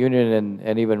Soviet Union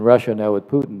and even Russia now with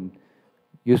Putin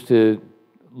used to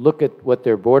look at what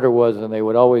their border was, and they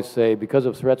would always say, because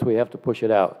of threats, we have to push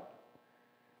it out.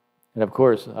 And of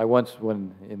course, I once,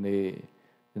 when in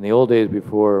the old days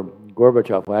before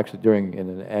Gorbachev, well, actually during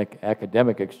an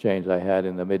academic exchange I had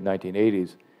in the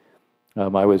mid-1980s,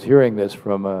 I was hearing this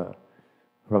from a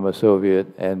Soviet,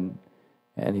 and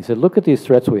he said, look at these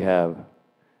threats we have.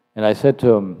 And I said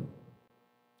to him,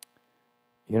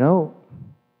 you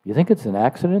think it's an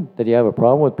accident that you have a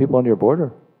problem with people on your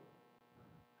border?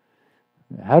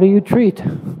 How do you treat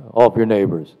all of your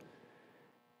neighbors?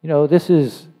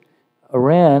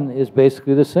 Iran is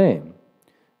basically the same.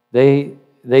 They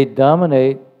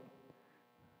dominate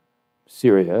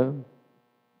Syria,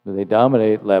 they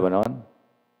dominate Lebanon.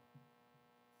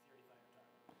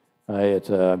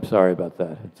 I'm sorry about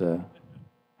that. It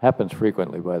happens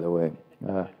frequently, by the way.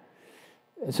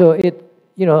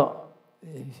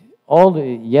 All the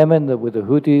Yemen with the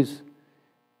Houthis,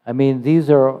 I mean, these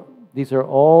are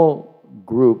all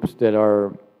groups that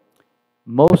are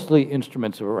mostly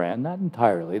instruments of Iran, not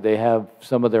entirely. They have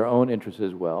some of their own interests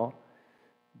as well.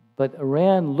 But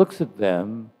Iran looks at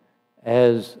them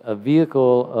as a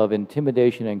vehicle of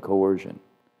intimidation and coercion.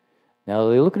 Now,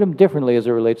 they look at them differently as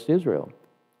it relates to Israel.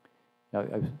 Now,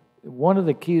 one of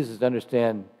the keys is to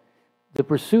understand the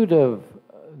pursuit of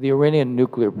the Iranian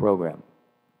nuclear program.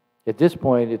 At this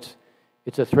point,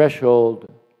 it's a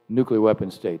threshold nuclear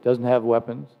weapon state. It doesn't have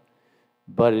weapons,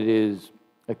 but it is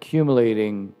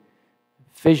accumulating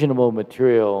fissionable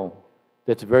material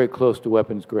that's very close to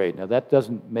weapons grade. Now, that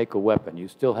doesn't make a weapon. You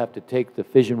still have to take the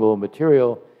fissionable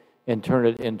material and turn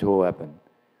it into a weapon.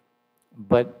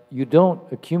 But you don't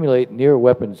accumulate near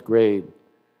weapons grade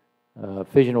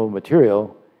fissionable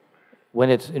material. When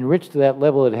it's enriched to that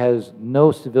level, it has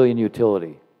no civilian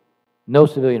utility, no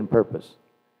civilian purpose.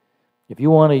 If you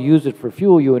want to use it for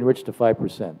fuel, you enrich to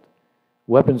 5%.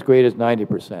 Weapons grade is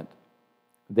 90%.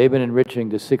 They've been enriching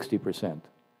to 60%.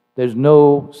 There's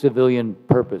no civilian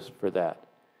purpose for that.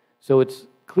 So it's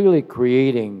clearly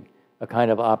creating a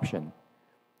kind of option.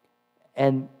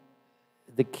 And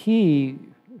the key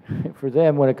for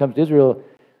them when it comes to Israel,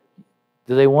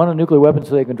 do they want a nuclear weapon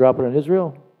so they can drop it on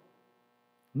Israel?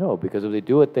 No, because if they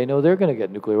do it, they know they're going to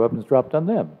get nuclear weapons dropped on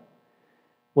them.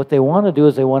 What they want to do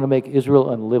is they want to make Israel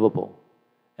unlivable.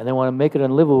 And they want to make it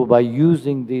unlivable by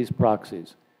using these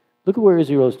proxies. Look at where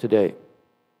Israel is today.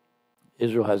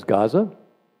 Israel has Gaza.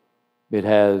 It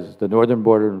has the northern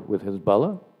border with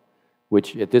Hezbollah,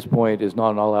 which at this point is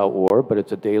not an all-out war, but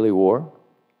it's a daily war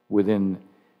within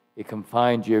a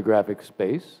confined geographic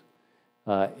space.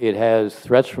 It has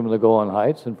threats from the Golan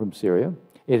Heights and from Syria.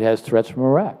 It has threats from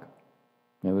Iraq.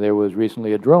 And there was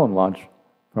recently a drone launch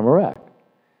from Iraq.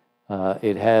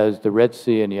 It has the Red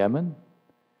Sea in Yemen.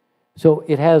 So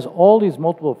it has all these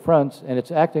multiple fronts, and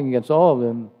it's acting against all of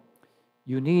them.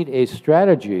 You need a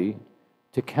strategy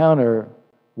to counter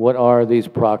what are these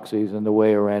proxies and the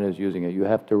way Iran is using it. You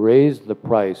have to raise the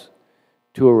price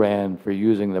to Iran for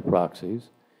using the proxies.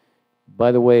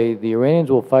 By the way, the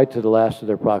Iranians will fight to the last of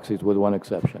their proxies with one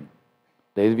exception.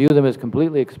 They view them as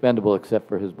completely expendable except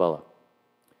for Hezbollah.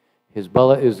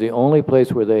 Hezbollah is the only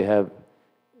place where they have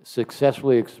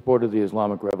successfully exported the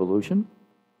Islamic Revolution,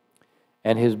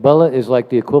 and Hezbollah is like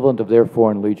the equivalent of their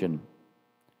Foreign Legion.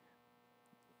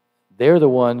 They're the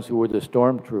ones who were the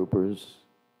stormtroopers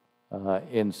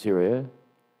in Syria.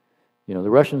 You know, the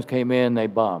Russians came in, they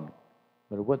bombed.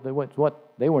 But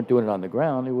they weren't doing it on the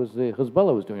ground, it was the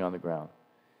Hezbollah was doing it on the ground.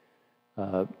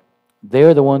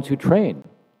 They're the ones who train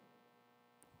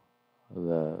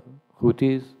the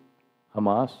Houthis,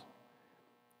 Hamas.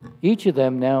 Each of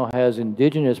them now has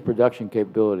indigenous production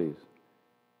capabilities.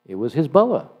 It was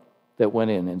Hezbollah that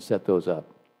went in and set those up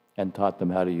and taught them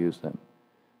how to use them.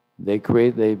 They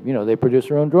produce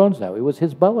their own drones now. It was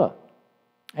Hezbollah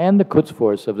and the Quds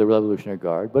Force of the Revolutionary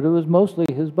Guard, but it was mostly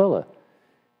Hezbollah.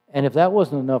 And if that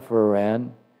wasn't enough for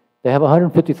Iran, they have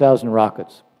 150,000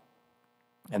 rockets.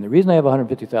 And the reason they have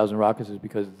 150,000 rockets is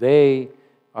because they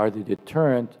are the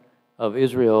deterrent of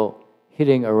Israel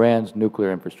hitting Iran's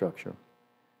nuclear infrastructure.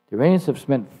 The Iranians have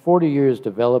spent 40 years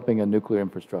developing a nuclear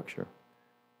infrastructure.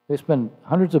 They spend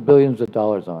hundreds of billions of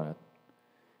dollars on it.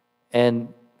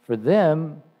 And for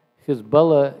them,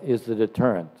 Hezbollah is the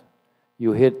deterrent.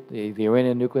 You hit the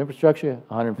Iranian nuclear infrastructure,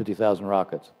 150,000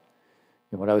 rockets.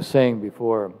 And what I was saying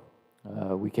before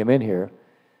we came in here,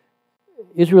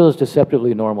 Israel is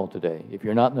deceptively normal today. If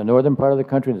you're not in the northern part of the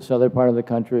country, in the southern part of the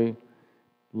country,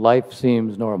 life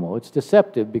seems normal. It's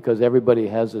deceptive because everybody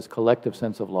has this collective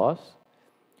sense of loss.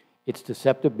 It's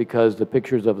deceptive because the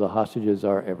pictures of the hostages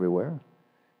are everywhere.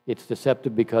 It's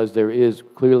deceptive because there is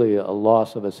clearly a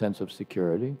loss of a sense of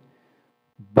security.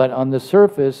 But on the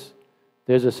surface,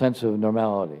 there's a sense of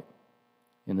normality.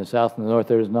 In the south and the north,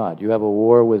 there is not. You have a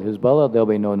war with Hezbollah, there'll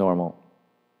be no normal.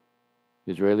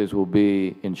 The Israelis will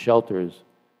be in shelters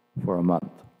for a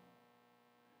month.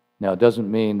 Now, it doesn't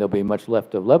mean there'll be much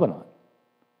left of Lebanon.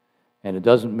 And it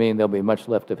doesn't mean there'll be much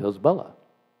left of Hezbollah.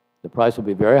 The price will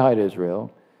be very high to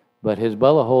Israel, but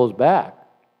Hezbollah holds back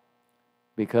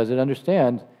because it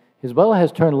understands Hezbollah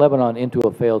has turned Lebanon into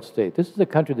a failed state. This is a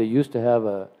country that used to have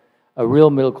a real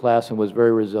middle class and was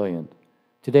very resilient.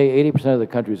 Today, 80% of the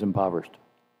country is impoverished.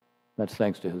 That's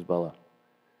thanks to Hezbollah.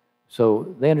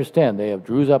 So they understand they have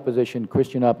Druze opposition,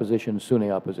 Christian opposition, Sunni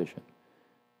opposition.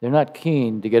 They're not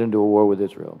keen to get into a war with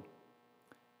Israel.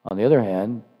 On the other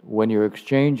hand, when you're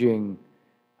exchanging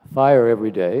fire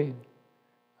every day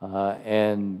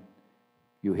and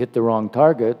you hit the wrong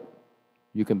target,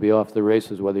 you can be off the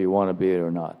races whether you want to be it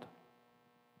or not.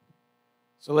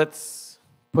 So let's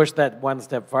push that one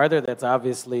step farther. That's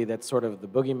sort of the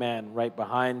boogeyman right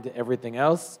behind everything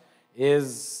else.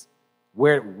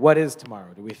 What is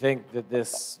tomorrow? Do we think that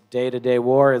this day-to-day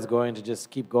war is going to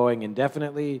just keep going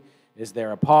indefinitely? Is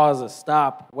there a pause, a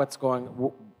stop?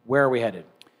 Where are we headed?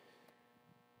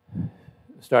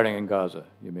 Starting in Gaza,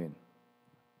 you mean?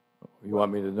 You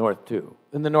want me to the north too?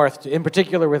 In the north, in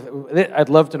particular, I'd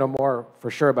love to know more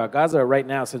for sure about Gaza right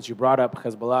now, since you brought up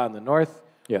Hezbollah in the north.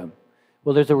 Yeah.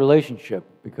 Well, there's a relationship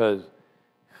because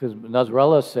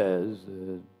Nasrallah says,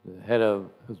 the head of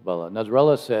Hezbollah,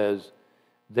 Nasrallah says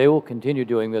they will continue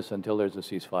doing this until there's a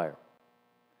ceasefire.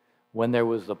 When there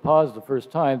was the pause the first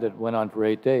time that went on for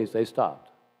 8 days, they stopped.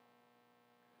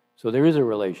 So there is a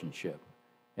relationship.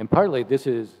 And partly this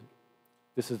is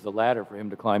the ladder for him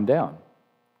to climb down.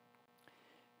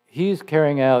 He's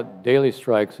carrying out daily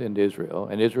strikes into Israel,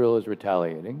 and Israel is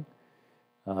retaliating.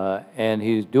 And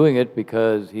he's doing it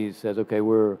because he says, okay,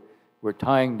 we're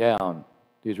tying down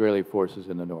the Israeli forces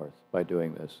in the north by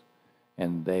doing this.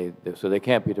 And so they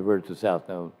can't be diverted to the south.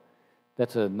 Now,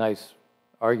 that's a nice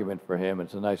argument for him.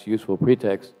 It's a nice, useful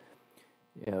pretext.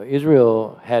 You know,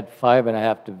 Israel had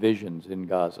 5.5 divisions in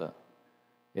Gaza.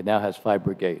 It now has 5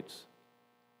 brigades.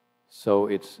 So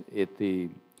its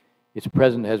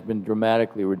presence has been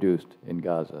dramatically reduced in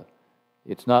Gaza.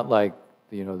 It's not like,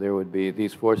 you know, there would be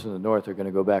these forces in the north are going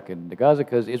to go back into Gaza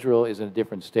because Israel is in a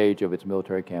different stage of its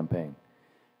military campaign.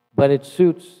 But it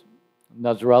suits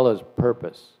Nasrallah's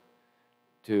purpose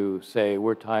to say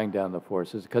we're tying down the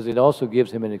forces because it also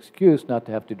gives him an excuse not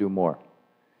to have to do more.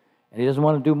 And he doesn't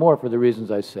want to do more for the reasons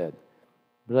I said.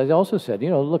 But I also said, you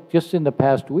know, look, just in the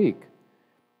past week,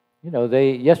 you know,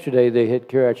 yesterday they hit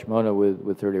Kiryat Shmona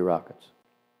with 30 rockets.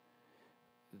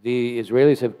 The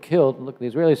Israelis have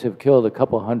killed a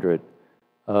couple hundred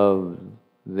of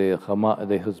the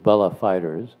Hezbollah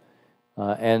fighters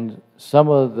and some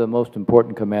of the most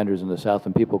important commanders in the south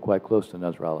and people quite close to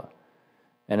Nasrallah.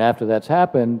 And after that's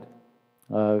happened,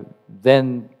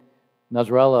 then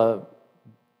Nasrallah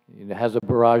has a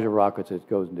barrage of rockets that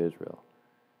goes into Israel.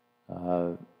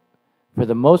 For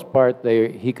the most part,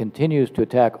 he continues to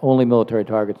attack only military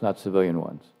targets, not civilian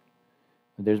ones.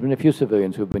 There's been a few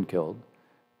civilians who've been killed,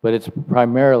 but it's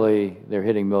primarily they're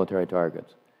hitting military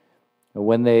targets.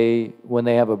 When they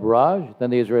have a barrage, then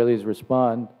the Israelis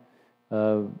respond.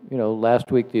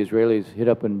 Last week the Israelis hit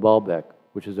up in Baalbek,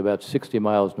 which is about 60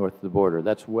 miles north of the border.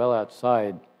 That's well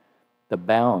outside the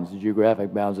bounds, the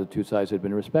geographic bounds that the two sides had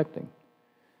been respecting.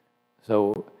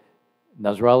 So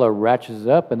Nasrallah ratchets it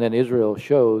up, and then Israel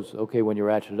shows, okay, when you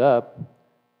ratchet it up,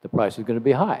 the price is going to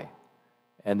be high.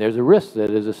 And there's a risk that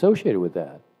is associated with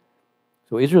that.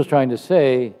 So Israel's trying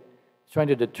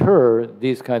to deter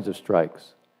these kinds of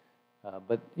strikes.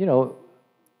 But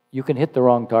you can hit the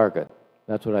wrong target.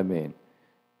 That's what I mean.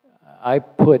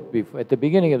 At the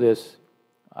beginning of this,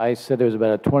 I said there was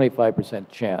about a 25%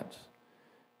 chance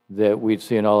that we'd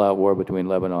see an all-out war between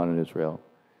Lebanon and Israel.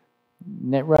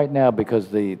 Right now, because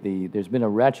there's been a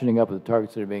ratcheting up of the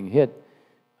targets that are being hit,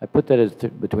 I put that as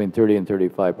between 30 and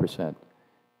 35%.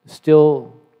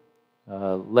 Still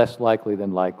less likely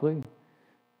than likely.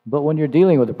 But when you're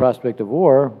dealing with the prospect of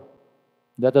war,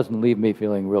 that doesn't leave me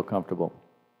feeling real comfortable.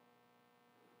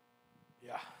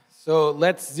 Yeah. So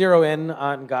let's zero in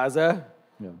on Gaza.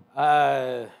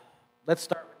 Yeah. Let's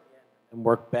start with the end and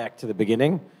work back to the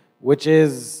beginning, which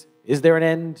is there an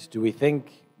end? Do we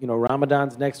think,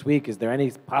 Ramadan's next week? Is there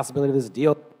any possibility of this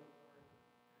deal?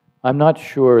 I'm not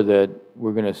sure that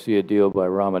we're going to see a deal by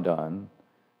Ramadan.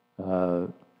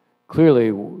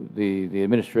 Clearly, the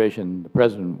administration, the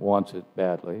president wants it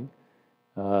badly.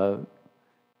 And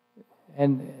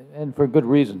for good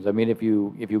reasons. I mean, if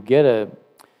you get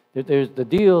there's the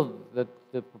deal, that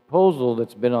the proposal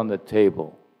that's been on the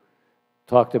table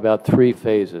talked about 3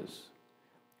 phases.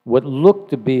 What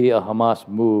looked to be a Hamas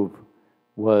move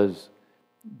was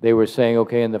they were saying,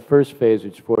 okay, in the first phase,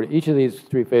 which each of these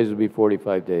 3 phases would be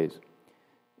 45 days.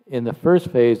 In the first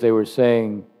phase, they were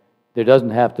saying there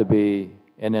doesn't have to be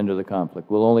an end to the conflict.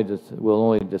 We'll only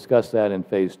discuss that in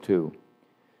phase 2.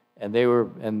 And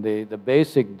the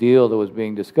basic deal that was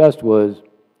being discussed was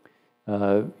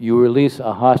you release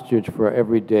a hostage for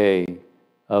every day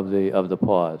of the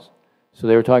pause. So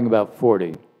they were talking about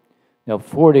 40. Now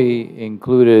 40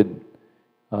 included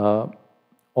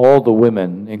all the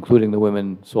women, including the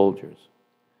women soldiers.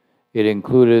 It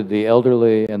included the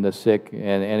elderly and the sick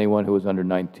and anyone who was under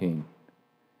 19.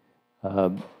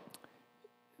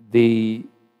 The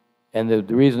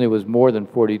reason it was more than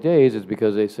 40 days is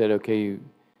because they said, okay,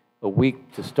 a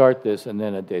week to start this and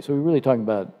then a day. So we're really talking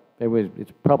about,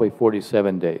 it's probably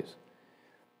 47 days.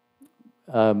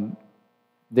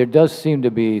 There does seem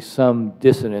to be some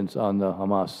dissonance on the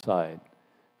Hamas side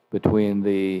between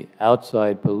the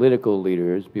outside political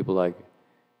leaders, people like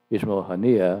Ismail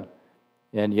Haniyeh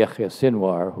and Yahya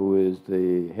Sinwar, who is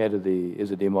the head of the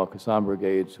Izzeddin al-Qassam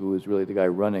brigades, who is really the guy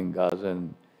running Gaza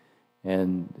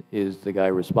and is the guy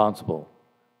responsible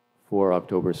for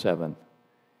October 7th.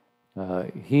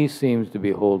 He seems to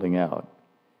be holding out.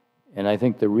 And I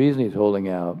think the reason he's holding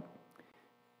out,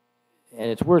 and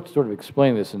it's worth sort of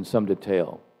explaining this in some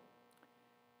detail,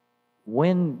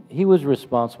 when he was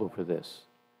responsible for this,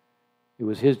 it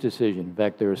was his decision. In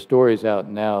fact, there are stories out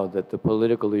now that the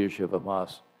political leadership of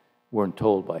Hamas weren't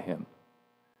told by him,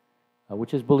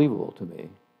 which is believable to me.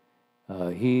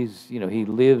 He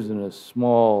lives in a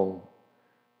small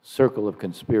circle of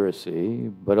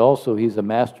conspiracy, but also he's a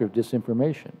master of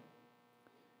disinformation.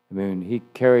 I mean,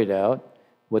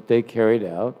 what they carried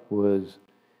out was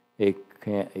a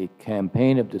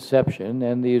campaign of deception,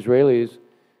 and the Israelis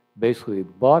basically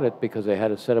bought it because they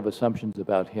had a set of assumptions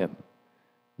about him.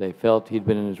 They felt he'd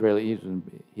been in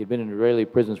Israeli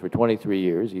prisons for 23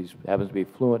 years. He happens to be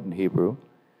fluent in Hebrew.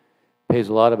 Did pay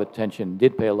a lot of attention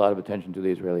to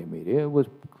the Israeli media. Was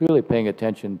clearly paying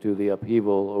attention to the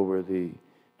upheaval over the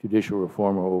judicial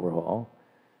reform or overhaul.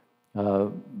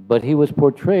 But he was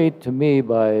portrayed to me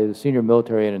by the senior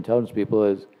military and intelligence people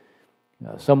as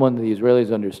someone the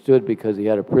Israelis understood because he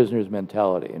had a prisoner's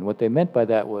mentality. And what they meant by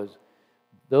that was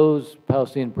those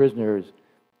Palestinian prisoners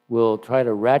will try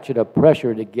to ratchet up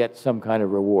pressure to get some kind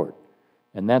of reward.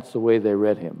 And that's the way they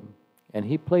read him. And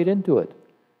he played into it.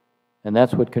 And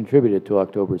that's what contributed to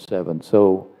October 7th.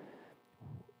 So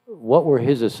what were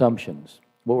his assumptions?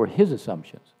 His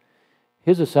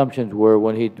assumptions were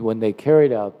when they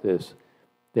carried out this,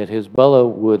 that Hezbollah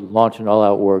would launch an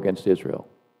all-out war against Israel.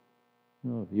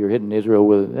 You're hitting Israel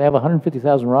they have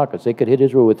 150,000 rockets. They could hit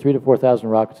Israel with 3,000 to 4,000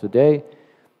 rockets a day.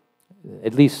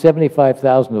 At least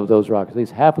 75,000 of those rockets, at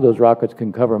least half of those rockets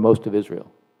can cover most of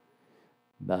Israel.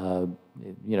 At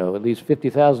least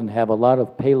 50,000 have a lot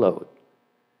of payload.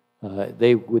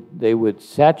 They would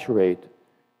saturate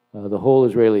the whole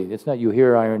Israeli. It's not you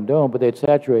hear Iron Dome, but they'd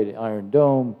saturate Iron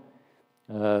Dome,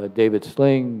 David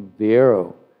Sling, the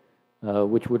Arrow,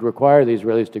 which would require the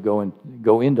Israelis to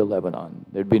go into Lebanon.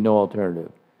 There'd be no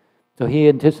alternative. So he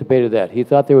anticipated that. He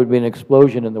thought there would be an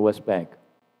explosion in the West Bank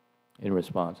in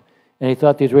response. And he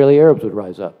thought the Israeli Arabs would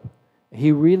rise up.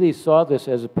 He really saw this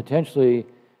as potentially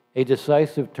a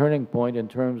decisive turning point in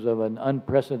terms of an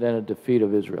unprecedented defeat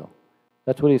of Israel.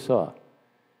 That's what he saw.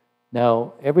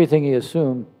 Now, everything he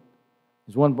assumed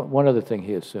is one other thing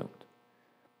he assumed.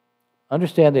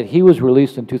 Understand that he was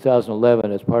released in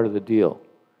 2011 as part of the deal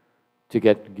to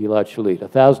get Gilad Shalit.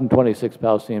 1,026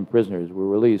 Palestinian prisoners were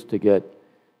released to get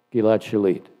Gilad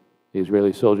Shalit, the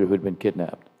Israeli soldier who had been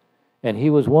kidnapped. And he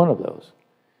was one of those.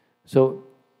 So,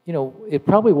 you know, it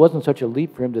probably wasn't such a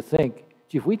leap for him to think,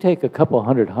 gee, if we take a couple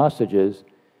hundred hostages,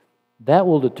 that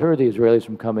will deter the Israelis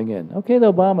from coming in. Okay,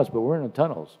 they'll bomb us, but we're in the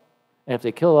tunnels. And if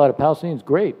they kill a lot of Palestinians,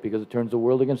 great, because it turns the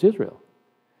world against Israel.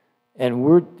 And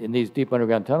we're in these deep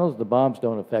underground tunnels, the bombs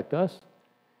don't affect us.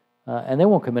 And they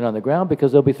won't come in on the ground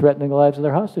because they'll be threatening the lives of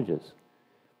their hostages.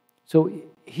 So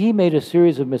he made a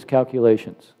series of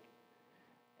miscalculations.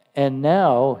 And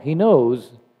now he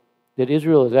knows that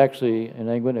Israel is actually, and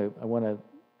I want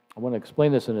to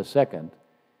explain this in a second.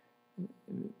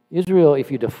 Israel,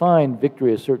 if you define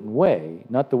victory a certain way,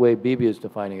 not the way Bibi is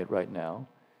defining it right now,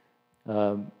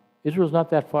 Israel's not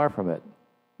that far from it.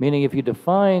 Meaning if you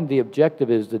define the objective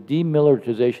as the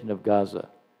demilitarization of Gaza,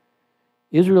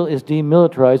 Israel is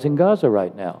demilitarizing Gaza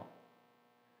right now.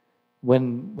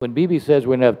 When Bibi says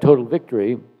we're going to have total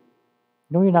victory,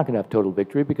 no, you're not going to have total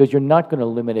victory because you're not going to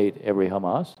eliminate every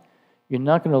Hamas. You're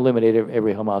not going to eliminate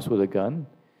every Hamas with a gun.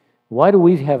 Why do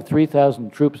we have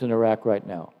 3,000 troops in Iraq right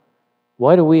now?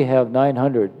 Why do we have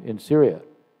 900 in Syria?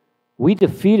 We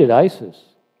defeated ISIS.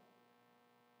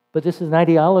 But this is an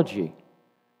ideology.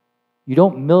 You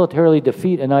don't militarily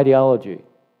defeat an ideology.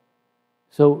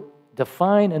 So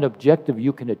define an objective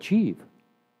you can achieve,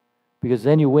 because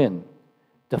then you win.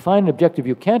 Define an objective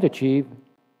you can't achieve,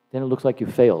 then it looks like you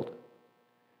failed.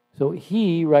 So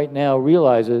he, right now,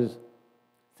 realizes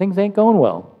things ain't going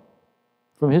well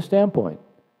from his standpoint.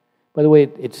 By the way,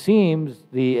 it seems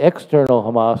the external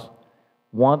Hamas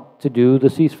want to do the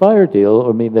ceasefire deal,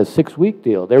 or I mean the 6-week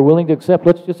deal. They're willing to accept,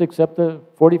 let's just accept the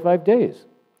 45 days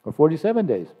or 47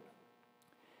 days.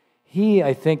 He,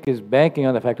 I think, is banking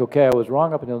on the fact, okay, I was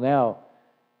wrong up until now,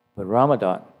 but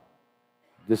Ramadan,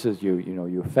 this is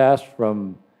you fast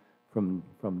from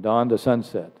dawn to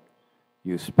sunset.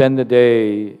 You spend the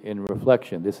day in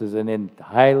reflection. This is an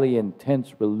highly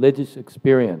intense religious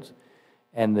experience.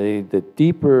 And the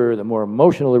deeper, the more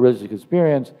emotional the religious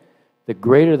experience, the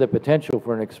greater the potential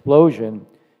for an explosion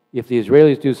if the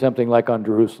Israelis do something like on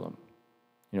Jerusalem.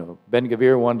 You know,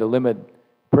 Ben-Gvir wanted to limit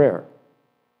prayer.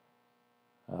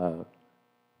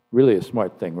 Really a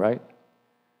smart thing, right?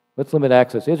 Let's limit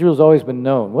access. Israel's always been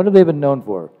known. What have they been known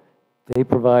for? They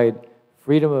provide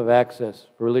freedom of access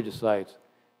for religious sites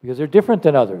because they're different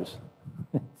than others.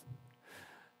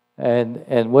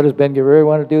 And what does Ben-Gvir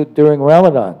want to do during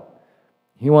Ramadan?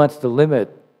 He wants to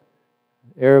limit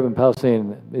Arab and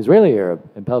Palestinian, Israeli Arab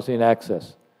and Palestinian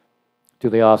access to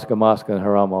the Aqsa Mosque and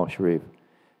Haram al-Sharif.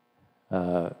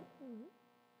 You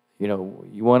know,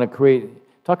 you want to create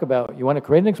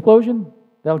an explosion?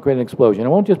 That'll create an explosion. It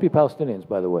won't just be Palestinians,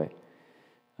 by the way.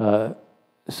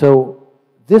 So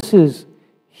this is,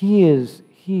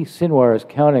 Sinwar is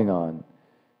counting on,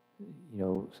 you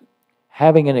know,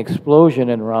 having an explosion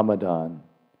in Ramadan,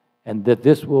 and that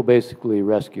this will basically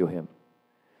rescue him.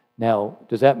 Now,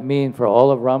 does that mean for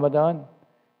all of Ramadan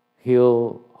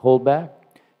he'll hold back?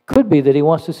 Could be that he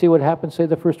wants to see what happens, say,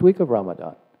 the first week of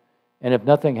Ramadan. And if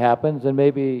nothing happens, then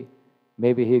maybe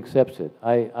he accepts it.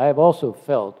 I have also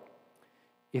felt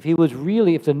if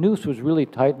the noose was really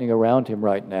tightening around him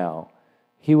right now,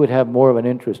 he would have more of an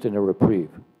interest in a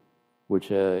reprieve, which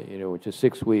a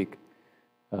 6-week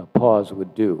pause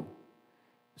would do.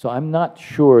 So I'm not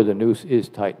sure the noose is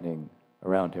tightening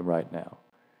around him right now.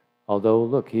 Although,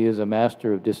 look, he is a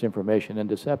master of disinformation and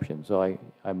deception, so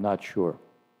I'm not sure.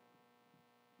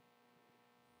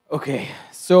 Okay,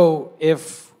 so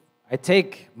if I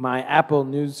take my Apple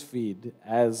News feed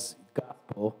as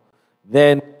gospel,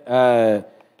 then Israel,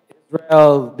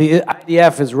 the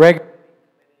IDF is regularly...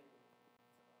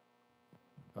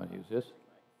 You want to use this?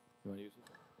 You want to use this?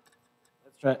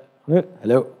 Let's try.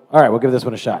 Hello? All right, we'll give this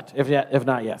one a shot. If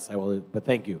not, yes, I will, but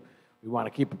thank you. We want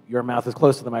to keep your mouth as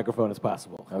close to the microphone as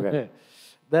possible. Okay.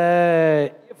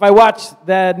 If I watch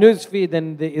the news feed,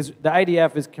 then the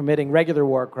IDF is committing regular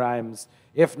war crimes,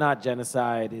 if not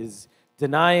genocide, is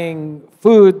denying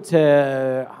food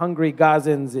to hungry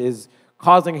Gazans is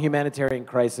causing a humanitarian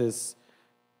crisis.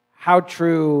 How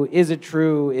true? Is it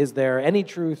true? Is there any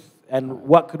truth? And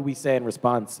what could we say in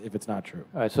response if it's not true?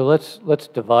 All right, so let's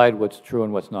divide what's true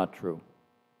and what's not true.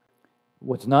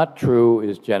 What's not true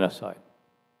is genocide.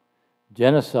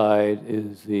 Genocide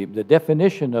is the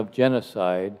definition of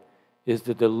genocide is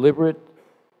the deliberate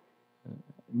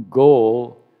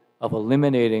goal of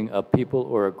eliminating a people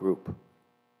or a group.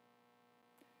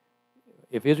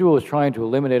 If Israel was trying to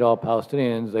eliminate all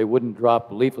Palestinians, they wouldn't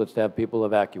drop leaflets to have people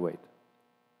evacuate.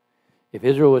 If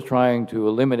Israel was trying to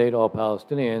eliminate all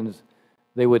Palestinians,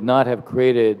 they would not have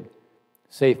created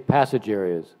safe passage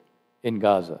areas in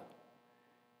Gaza.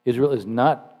 Israel is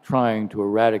not trying to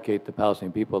eradicate the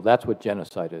Palestinian people. That's what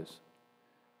genocide is.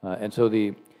 And so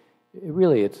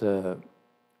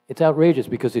it's outrageous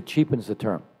because it cheapens the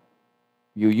term.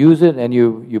 You use it and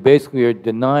you basically are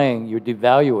denying, you're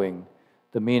devaluing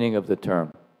the meaning of the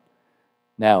term.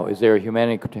 Now, is there a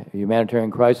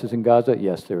humanitarian crisis in Gaza?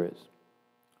 Yes, there is.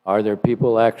 Are there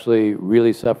people actually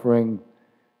really suffering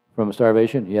from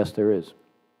starvation? Yes, there is.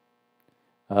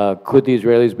 Could the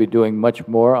Israelis be doing much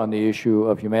more on the issue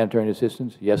of humanitarian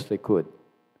assistance? Yes, they could.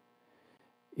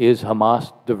 Is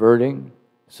Hamas diverting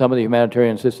some of the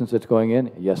humanitarian assistance that's going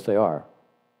in? Yes, they are.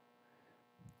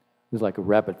 This is like a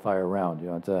rapid-fire round,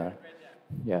 you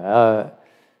know.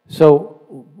 So,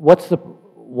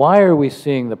 why are we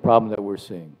seeing the problem that we're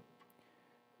seeing?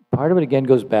 Part of it again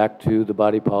goes back to the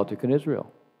body politic in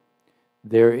Israel.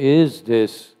 There is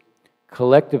this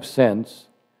collective sense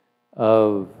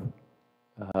of,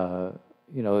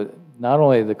 not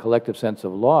only the collective sense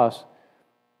of loss,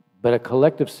 but a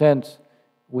collective sense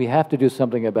we have to do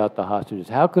something about the hostages.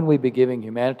 How can we be giving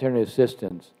humanitarian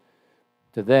assistance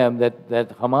to them that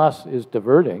Hamas is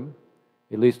diverting,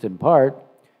 at least in part,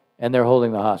 and they're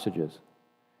holding the hostages?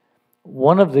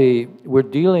 We're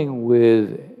dealing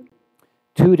with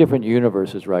two different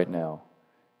universes right now.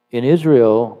 In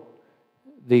Israel,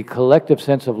 the collective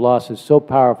sense of loss is so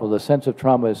powerful, the sense of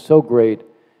trauma is so great,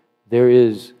 there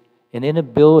is an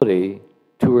inability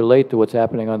to relate to what's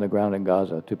happening on the ground in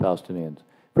Gaza to Palestinians.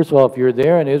 First of all, if you're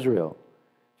there in Israel,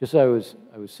 just as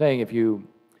I was saying, if you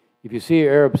see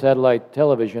Arab satellite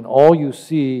television, all you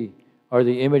see are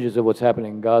the images of what's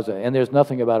happening in Gaza, and there's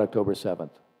nothing about October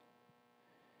 7th.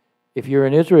 If you're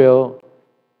in Israel,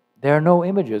 there are no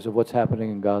images of what's happening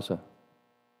in Gaza.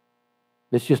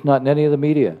 It's just not in any of the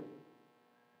media.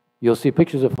 You'll see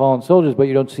pictures of fallen soldiers, but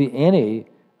you don't see any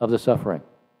of the suffering.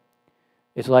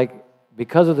 It's like,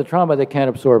 because of the trauma, they can't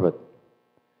absorb it.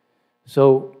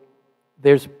 So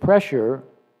there's pressure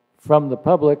from the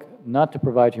public not to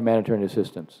provide humanitarian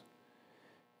assistance.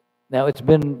 Now, it's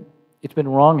been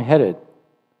wrong-headed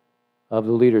of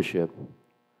the leadership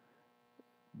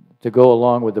to go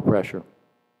along with the pressure.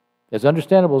 As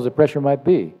understandable as the pressure might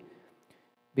be,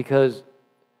 because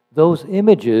those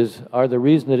images are the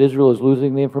reason that Israel is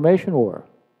losing the information war.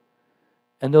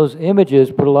 And those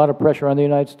images put a lot of pressure on the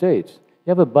United States.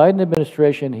 You have a Biden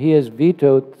administration, he has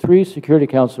vetoed 3 Security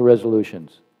Council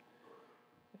resolutions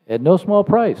at no small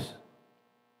price.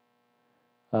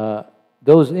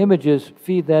 Those images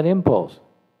feed that impulse,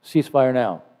 ceasefire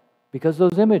now, because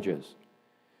those images.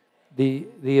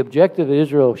 The objective that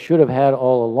Israel should have had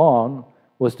all along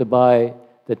was to buy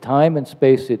the time and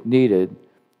space it needed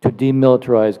to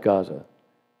demilitarize Gaza.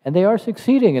 And they are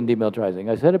succeeding in demilitarizing.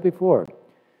 I said it before.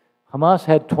 Hamas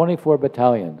had 24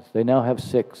 battalions. They now have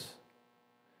 6.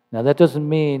 Now, that doesn't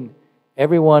mean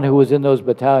everyone who was in those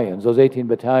battalions, those 18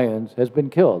 battalions, has been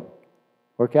killed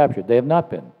or captured. They have not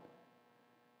been.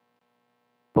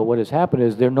 But what has happened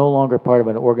is they're no longer part of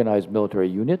an organized military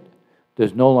unit.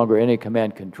 There's no longer any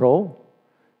command control.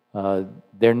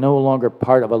 They're no longer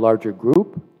part of a larger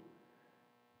group.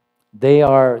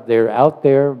 They're out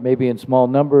there, maybe in small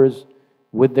numbers,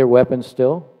 with their weapons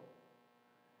still.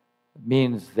 It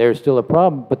means they're still a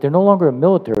problem, but they're no longer a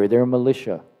military, they're a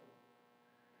militia.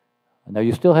 Now,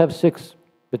 you still have 6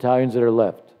 battalions that are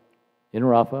left in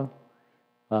Rafah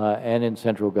and in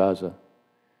central Gaza.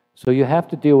 So you have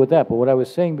to deal with that. But what I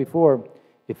was saying before,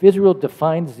 if Israel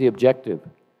defines the objective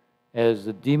as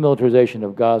the demilitarization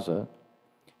of Gaza,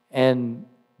 and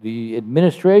the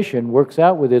administration works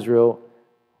out with Israel,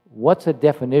 what's a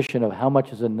definition of how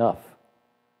much is enough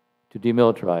to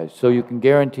demilitarize, so you can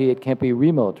guarantee it can't be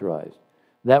remilitarized?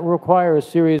 That will require a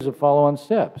series of follow-on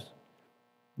steps.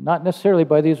 Not necessarily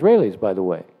by the Israelis, by the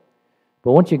way.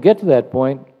 But once you get to that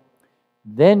point,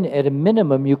 then at a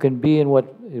minimum you can be in what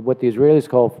the Israelis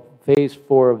call phase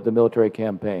 4 of the military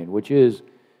campaign, which is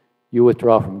you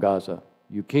withdraw from Gaza.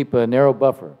 You keep a narrow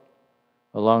buffer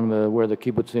along where the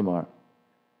kibbutzim are.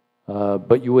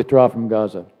 but you withdraw from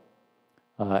Gaza.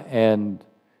 And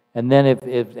then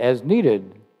if as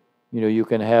needed, you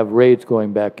can have raids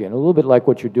going back in, a little bit like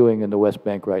what you're doing in the West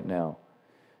Bank right now.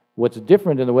 What's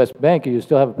different in the West Bank is you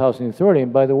still have a Palestinian Authority,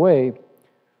 and by the way,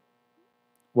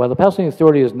 while the Palestinian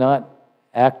Authority is not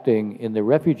acting in the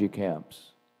refugee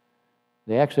camps,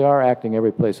 they actually are acting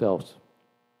every place else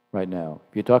right now.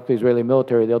 If you talk to the Israeli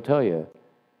military, they'll tell you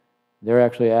they're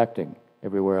actually acting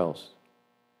everywhere else.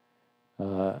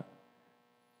 Probably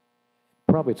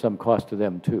at some cost to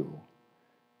them too.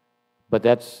 But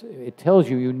it tells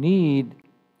you need,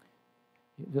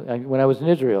 when I was in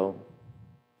Israel,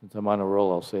 since I'm on a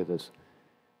roll, I'll say this.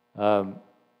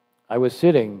 I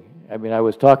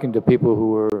was talking to people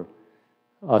who were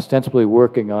ostensibly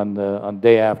working on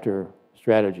day after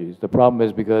strategies. The problem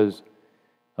is because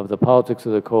of the politics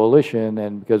of the coalition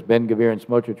and because Ben Gvir and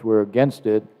Smotrich were against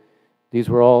it, these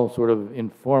were all sort of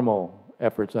informal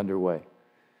efforts underway.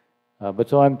 But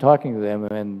so I'm talking to them,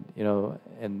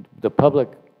 and the public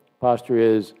posture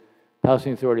is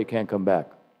Palestinian Authority can't come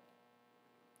back.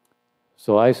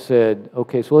 So I said,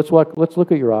 okay, so let's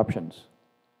look at your options.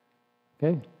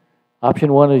 Okay,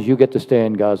 option one is you get to stay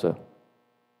in Gaza,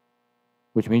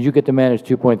 which means you get to manage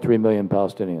 2.3 million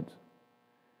Palestinians.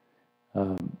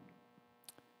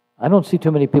 I don't see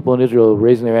too many people in Israel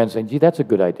raising their hands saying, gee, that's a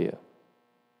good idea.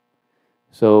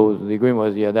 So the agreement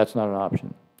was, yeah, that's not an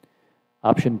option.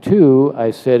 Option two, I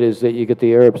said, is that you get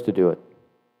the Arabs to do it.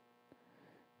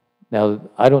 Now,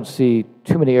 I don't see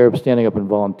too many Arabs standing up and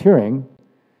volunteering,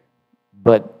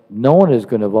 but no one is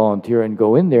going to volunteer and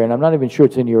go in there, and I'm not even sure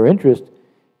it's in your interest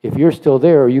if you're still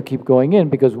there or you keep going in,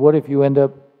 because what if you end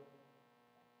up,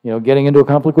 getting into a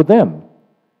conflict with them?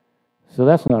 So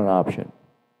that's not an option.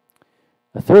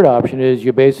 A third option is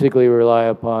you basically rely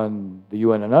upon the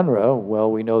UN and UNRWA.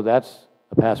 Well, we know that's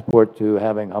a passport to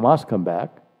having Hamas come back.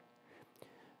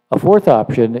 A fourth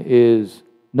option is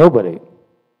nobody.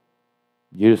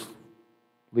 You just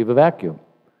leave a vacuum.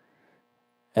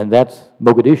 And that's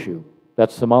Mogadishu.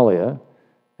 That's Somalia.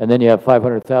 And then you have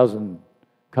 500,000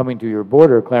 coming to your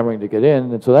border clamoring to get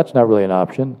in, and so that's not really an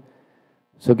option.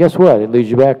 So guess what? It leads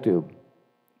you back to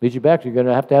you're going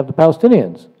to have the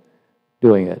Palestinians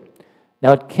doing it.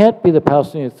 Now, it can't be the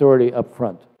Palestinian Authority up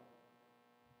front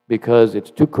because it's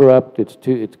too corrupt,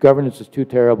 its governance is too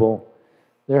terrible.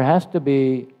 There has to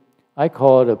be, I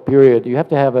call it a period, you have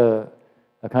to have a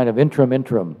kind of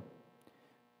interim.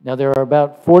 Now, there are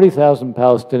about 40,000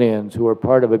 Palestinians who are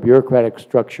part of a bureaucratic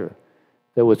structure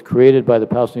that was created by the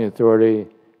Palestinian Authority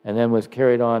and then was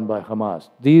carried on by Hamas.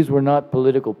 These were not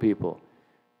political people.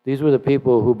 These were the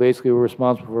people who basically were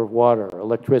responsible for water,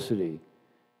 electricity,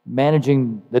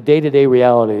 managing the day-to-day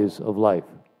realities of life.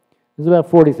 There's about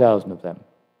 40,000 of them.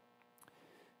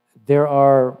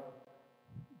 There's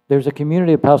a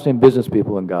community of Palestinian business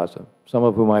people in Gaza, some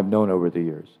of whom I've known over the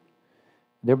years.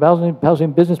 They're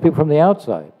Palestinian business people from the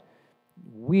outside.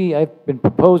 I've been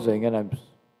proposing, and I'm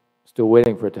still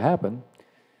waiting for it to happen,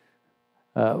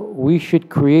 we should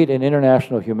create an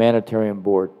international humanitarian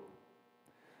board.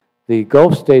 The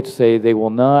Gulf states say they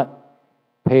will not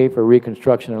pay for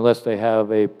reconstruction unless they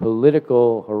have a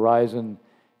political horizon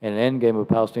and an endgame of a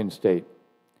Palestinian state.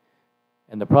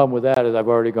 And the problem with that is I've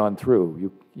already gone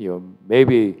through.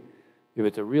 Maybe if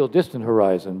it's a real distant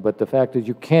horizon, but the fact is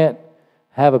you can't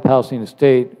have a Palestinian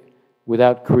state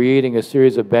without creating a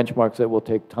series of benchmarks that will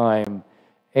take time,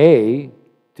 A,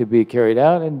 to be carried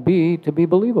out, and B, to be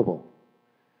believable.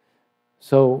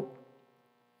 So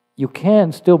you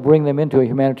can still bring them into a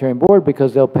humanitarian board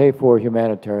because they'll pay for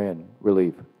humanitarian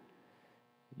relief.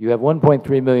 You have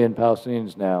 1.3 million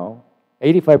Palestinians now.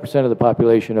 85% of the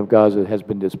population of Gaza has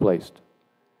been displaced.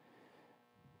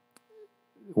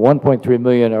 1.3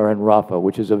 million are in Rafah,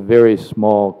 which is a very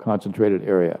small, concentrated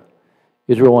area.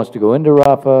 Israel wants to go into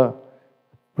Rafah.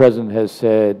 The president has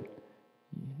said,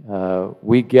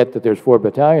 we get that there's 4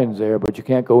 battalions there, but you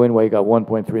can't go in while you got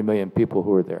 1.3 million people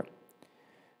who are there.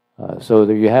 So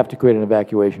you have to create an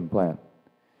evacuation plan.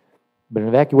 But an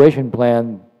evacuation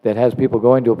plan that has people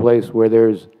going to a place where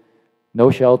there's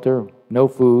no shelter, no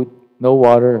food, no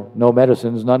water, no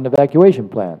medicines, not an evacuation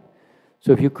plan.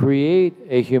 So if you create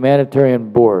a humanitarian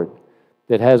board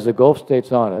that has the Gulf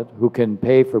states on it who can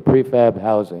pay for prefab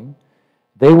housing,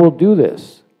 they will do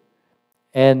this.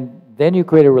 And then you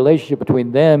create a relationship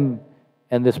between them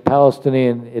and this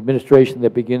Palestinian administration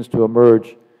that begins to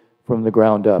emerge from the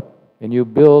ground up. And you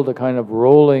build a kind of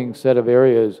rolling set of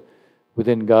areas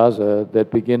within Gaza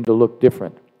that begin to look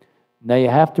different. Now you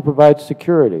have to provide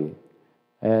security.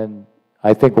 And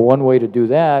I think one way to do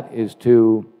that is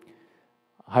to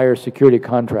hire security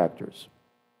contractors.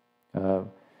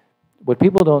 What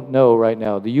people don't know right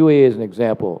now, the UAE is an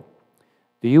example.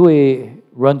 The UAE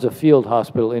runs a field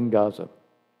hospital in Gaza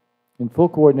in full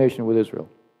coordination with Israel.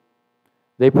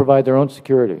 They provide their own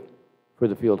security for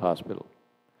the field hospital.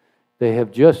 They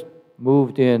have just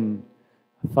moved in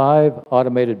 5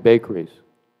 automated bakeries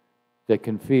that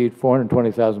can feed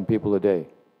 420,000 people a day.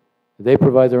 They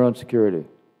provide their own security.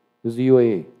 This is the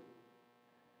UAE.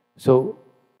 So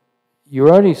you're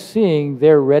already seeing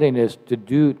their readiness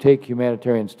to take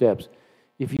humanitarian steps.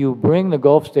 If you bring the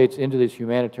Gulf states into this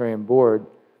humanitarian board,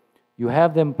 you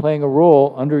have them playing a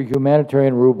role under a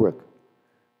humanitarian rubric.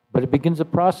 But it begins a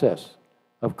process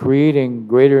of creating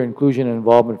greater inclusion and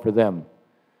involvement for them.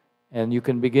 And you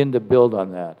can begin to build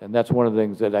on that. And that's one of the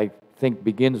things that I think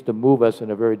begins to move us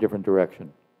in a very different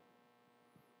direction.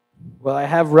 Well, I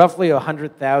have roughly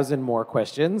 100,000 more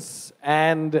questions.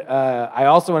 And I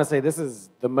also want to say this is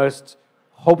the most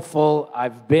hopeful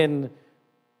I've been.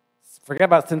 Forget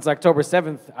about since October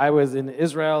 7th. I was in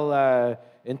Israel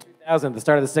in 2000, the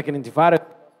start of the Second Intifada.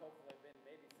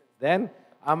 Then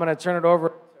I'm going to turn it over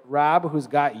to Rob, who's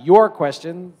got your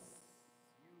questions.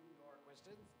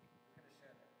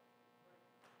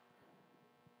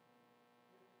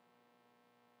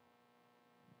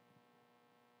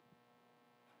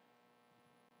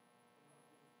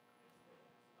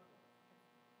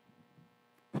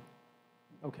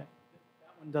 Okay.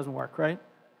 That one doesn't work, right?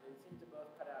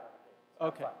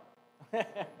 Okay.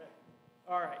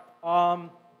 All right.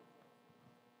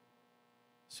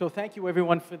 So thank you,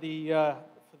 everyone, for the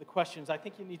questions. I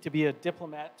think you need to be a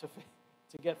diplomat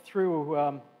to get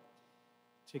through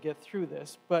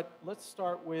this. But let's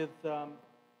start with.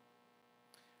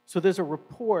 So there's a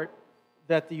report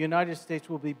that the United States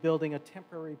will be building a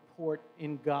temporary port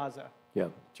in Gaza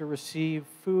to receive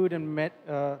food and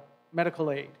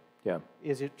medical aid. Yeah.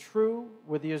 Is it true?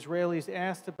 Were the Israelis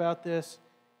asked about this?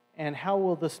 And how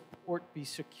will this port be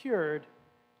secured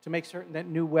to make certain that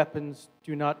new weapons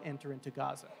do not enter into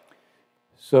Gaza?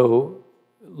 So,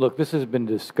 look, this has been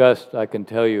discussed, I can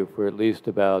tell you, for at least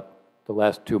about the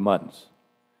last 2 months.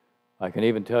 I can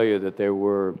even tell you that there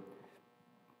were,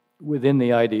 within the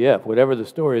IDF, whatever the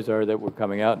stories are that were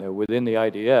coming out now, within the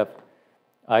IDF,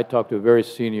 I talked to a very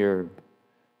senior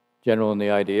general in the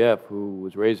IDF who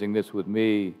was raising this with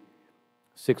me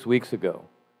 6 weeks ago,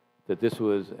 that this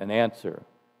was an answer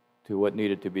to what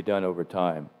needed to be done over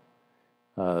time.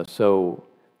 So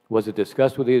was it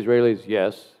discussed with the Israelis?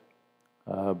 Yes.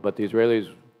 But the Israelis,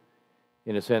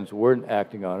 in a sense, weren't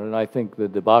acting on it. And I think the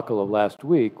debacle of last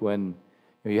week, when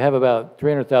you have about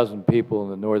 300,000 people in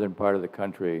the northern part of the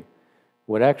country,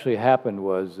 what actually happened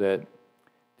was that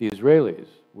the Israelis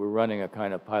were running a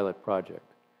kind of pilot project.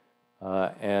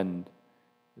 And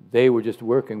they were just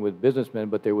working with businessmen,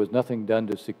 but there was nothing done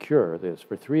to secure this.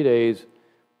 For 3 days,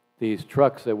 these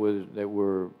trucks that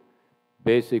were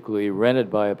basically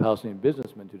rented by a Palestinian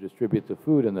businessman to distribute the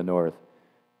food in the north,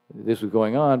 this was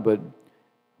going on, but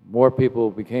more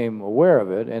people became aware of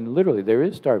it, and literally there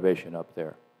is starvation up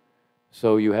there.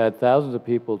 So you had thousands of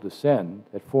people descend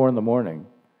at 4 in the morning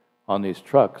on these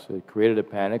trucks. It created a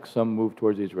panic. Some moved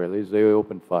towards the Israelis. They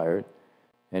opened fire,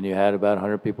 and you had about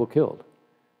 100 people killed.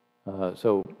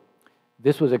 So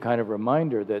this was a kind of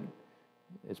reminder that,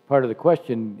 as part of the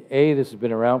question, A, this has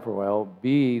been around for a while,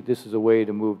 B, this is a way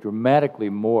to move dramatically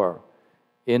more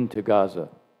into Gaza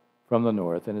from the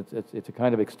north, and it's a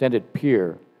kind of extended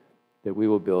pier that we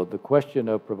will build. The question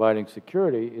of providing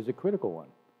security is a critical one.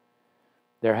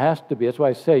 There has to be, that's why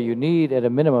I say you need, at a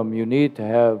minimum, you need to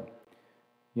have,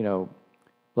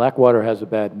 Blackwater has a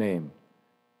bad name.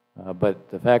 But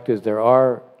the fact is there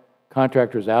are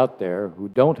contractors out there who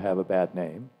don't have a bad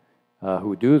name,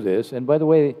 who do this. And by the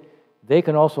way, they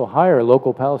can also hire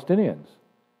local Palestinians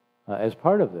as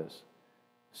part of this.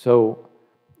 So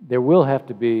there will have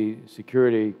to be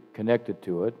security connected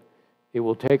to it. It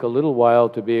will take a little while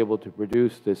to be able to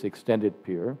produce this extended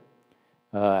pier.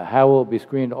 How will it be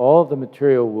screened? All of the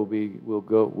material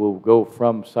will go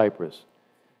from Cyprus.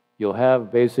 You'll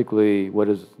have basically what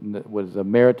is a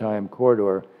maritime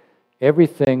corridor.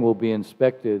 Everything will be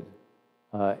inspected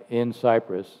in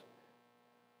Cyprus,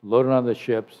 loaded on the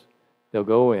ships. They'll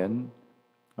go in,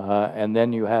 and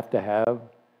then you have to have,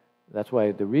 that's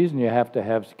why the reason you have to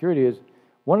have security is,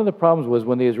 one of the problems was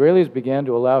when the Israelis began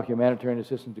to allow humanitarian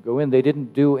assistance to go in, they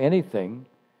didn't do anything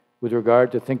with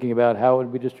regard to thinking about how it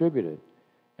would be distributed.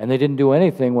 And they didn't do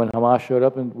anything when Hamas showed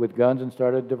up with guns and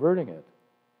started diverting it.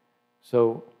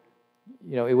 So,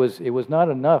 it was not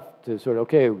enough to sort of,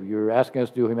 okay, you're asking us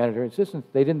to do humanitarian assistance.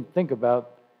 They didn't think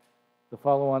about the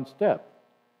follow-on step.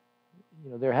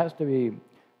 There has to be,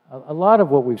 a lot of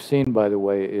what we've seen, by the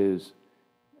way, is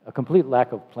a complete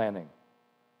lack of planning.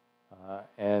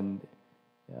 And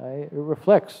it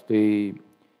reflects the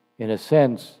in a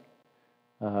sense,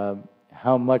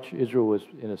 how much Israel was,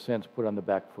 in a sense, put on the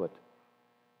back foot.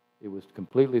 It was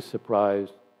completely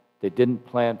surprised. They didn't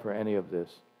plan for any of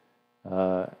this.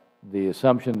 The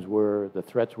assumptions were the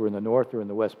threats were in the north or in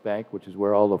the West Bank, which is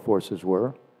where all the forces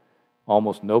were.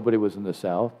 Almost nobody was in the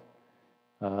south.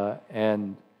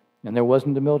 And there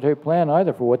wasn't a military plan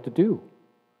either for what to do,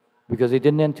 because they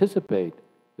didn't anticipate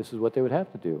this is what they would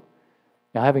have to do.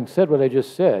 Now, having said what I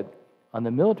just said, on the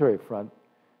military front,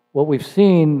 what we've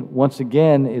seen, once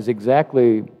again, is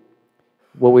exactly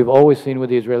what we've always seen with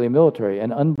the Israeli military,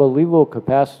 an unbelievable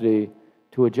capacity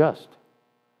to adjust,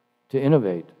 to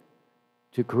innovate,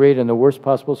 to create in the worst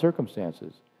possible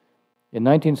circumstances. In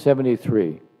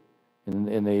 1973,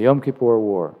 in the Yom Kippur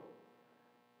War,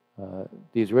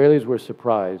 the Israelis were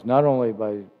surprised not only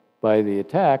by the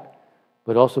attack,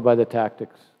 but also by the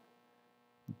tactics.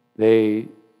 They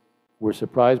were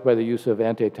surprised by the use of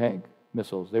anti-tank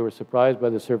missiles. They were surprised by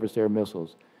the surface-air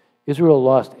missiles. Israel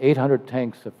lost 800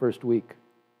 tanks the first week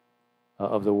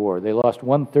of the war. They lost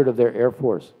 1/3 of their air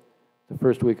force the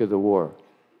first week of the war.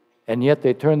 And yet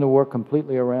they turned the war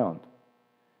completely around.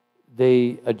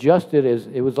 They adjusted as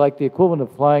it was like the equivalent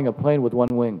of flying a plane with one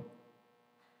wing.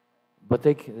 But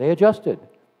they adjusted.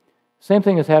 Same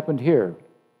thing has happened here.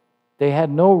 They had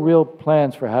no real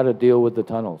plans for how to deal with the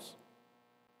tunnels.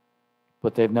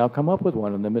 But they've now come up with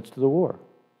one in the midst of the war.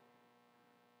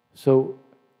 So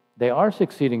they are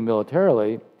succeeding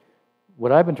militarily.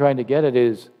 What I've been trying to get at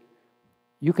is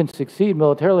you can succeed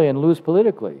militarily and lose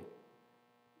politically.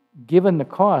 Given the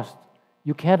cost,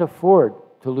 you can't afford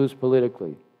to lose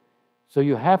politically. So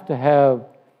you have to have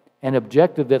an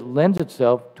objective that lends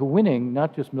itself to winning,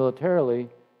 not just militarily,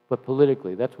 but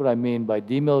politically. That's what I mean by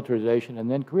demilitarization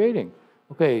and then creating.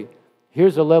 Okay,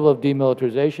 here's a level of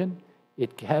demilitarization.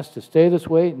 It has to stay this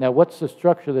way. Now, what's the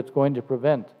structure that's going to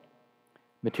prevent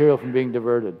material from being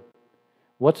diverted?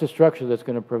 What's the structure that's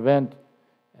going to prevent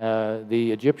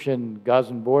the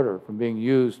Egyptian-Gazan border from being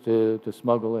used to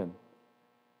smuggle in?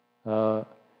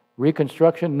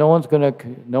 Reconstruction, no one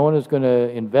is going to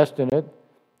invest in it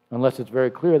unless it's very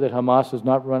clear that Hamas is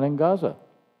not running Gaza.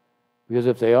 Because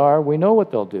if they are, we know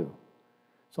what they'll do.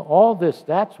 So all this,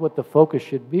 that's what the focus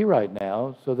should be right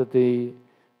now, so that the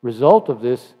result of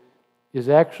this is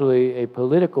actually a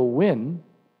political win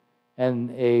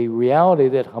and a reality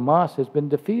that Hamas has been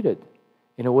defeated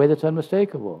in a way that's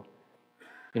unmistakable.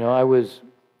 You know, I was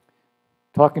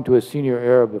talking to a senior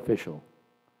Arab official,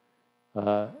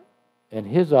 and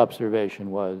his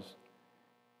observation was,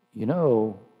 you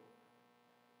know,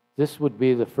 this would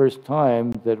be the first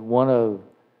time that one of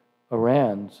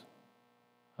Iran's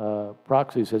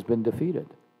proxies has been defeated.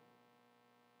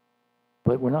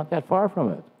 But we're not that far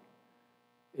from it.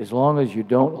 As long as you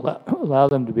don't allow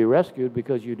them to be rescued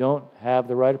because you don't have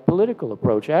the right political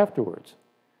approach afterwards.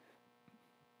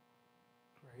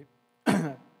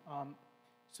 Great.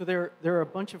 So there are a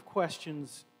bunch of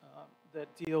questions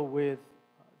that deal with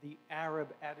the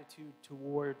Arab attitude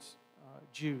towards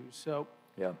Jews. So,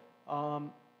 yeah.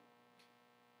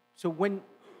 So when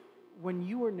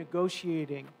you were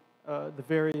negotiating the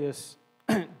various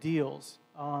deals,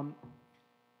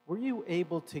 were you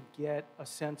able to get a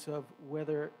sense of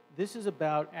whether this is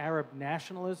about Arab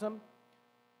nationalism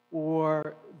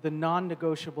or the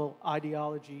non-negotiable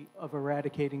ideology of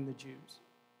eradicating the Jews?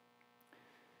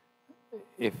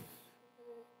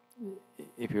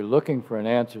 If you're looking for an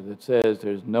answer that says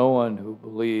there's no one who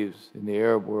believes in the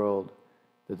Arab world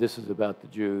that this is about the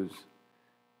Jews,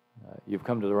 you've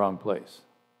come to the wrong place.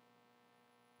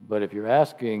 But if you're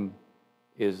asking,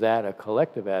 is that a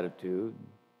collective attitude?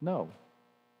 No.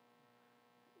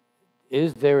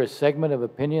 Is there a segment of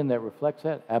opinion that reflects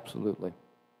that? Absolutely.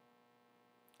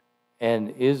 And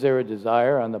is there a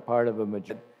desire on the part of a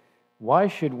majority? Why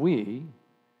should we,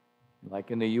 like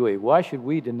in the UAE, why should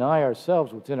we deny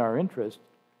ourselves what's in our interest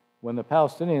when the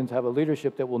Palestinians have a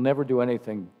leadership that will never do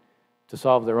anything to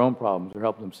solve their own problems or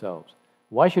help themselves?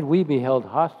 Why should we be held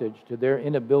hostage to their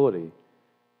inability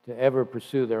to ever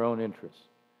pursue their own interests?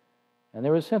 And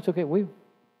there was a sense, okay,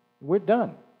 we're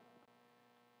done.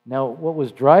 Now, what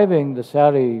was driving the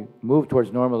Saudi move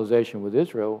towards normalization with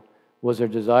Israel was their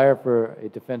desire for a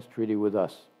defense treaty with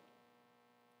us.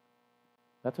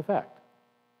 That's a fact.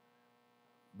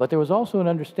 But there was also an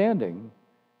understanding,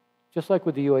 just like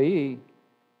with the UAE,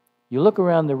 you look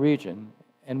around the region,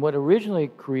 and what originally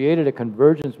created a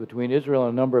convergence between Israel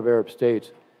and a number of Arab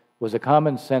states was a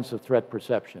common sense of threat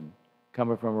perception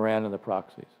coming from Iran and the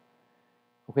proxies.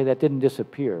 Okay, that didn't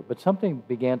disappear, but something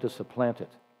began to supplant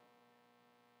it.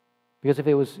 Because if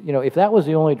it was, if that was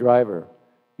the only driver,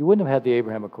 you wouldn't have had the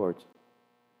Abraham Accords.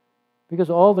 Because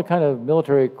all the kind of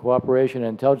military cooperation and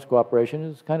intelligence cooperation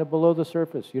is kind of below the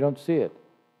surface. You don't see it.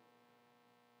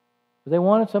 But they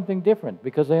wanted something different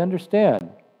because they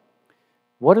understand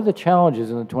what are the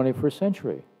challenges in the 21st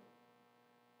century,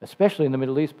 especially in the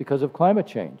Middle East because of climate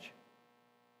change.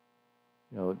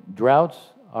 You know, droughts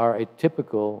are a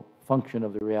typical function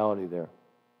of the reality there.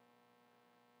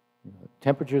 You know,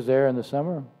 temperatures there in the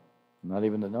summer, not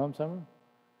even the non-summer,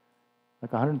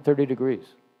 like 130 degrees.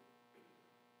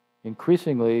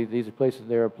 Increasingly,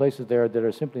 there are places there that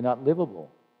are simply not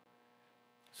livable.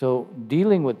 So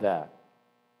dealing with that,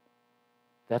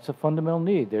 that's a fundamental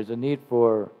need. There's a need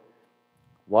for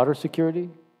water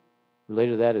security.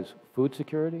 Related to that is food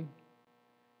security.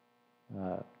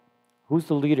 Who's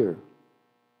the leader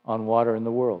on water in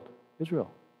the world?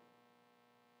 Israel.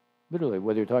 Literally,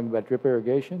 whether you're talking about drip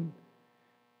irrigation,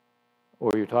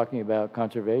 or you're talking about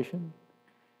conservation,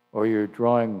 or you're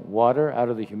drawing water out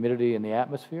of the humidity in the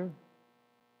atmosphere,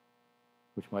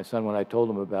 which my son, when I told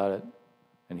him about it,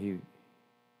 and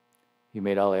he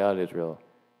made Aliyah to Israel,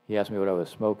 he asked me what I was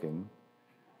smoking.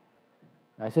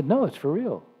 I said, no, it's for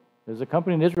real. There's a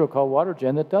company in Israel called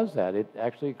WaterGen that does that. It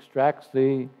actually extracts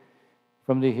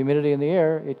from the humidity in the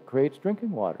air, it creates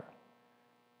drinking water.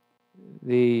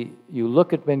 You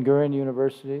look at Ben-Gurion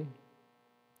University,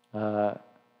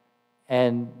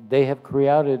 and they have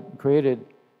created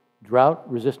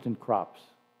drought-resistant crops.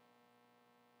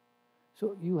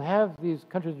 So you have these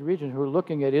countries and regions who are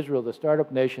looking at Israel, the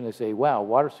startup nation, they say, wow,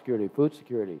 water security, food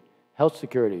security, health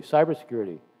security, cyber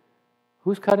security.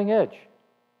 Who's cutting edge?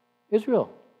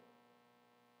 Israel.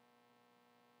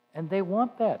 And they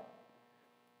want that.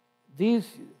 These,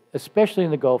 especially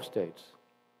in the Gulf states,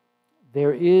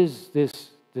 there is this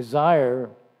desire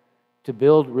to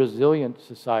build resilient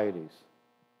societies.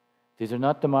 These are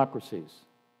not democracies.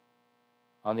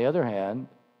 On the other hand,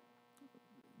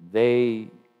 they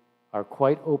are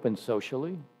quite open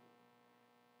socially,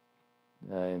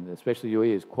 and especially the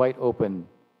UAE is quite open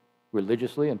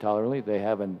religiously and tolerantly. They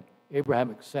have an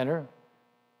Abrahamic center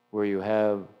where you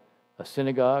have a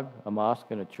synagogue, a mosque,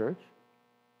 and a church.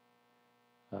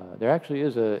 There actually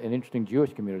is an interesting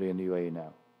Jewish community in the UAE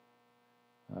now.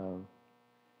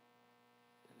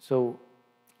 So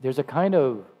there's a kind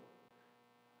of,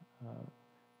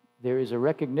 there is a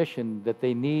recognition that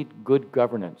they need good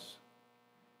governance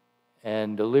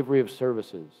and delivery of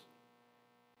services.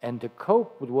 And to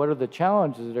cope with what are the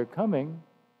challenges that are coming,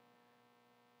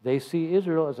 they see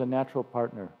Israel as a natural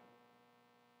partner.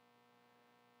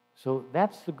 So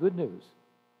that's the good news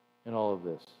in all of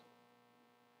this.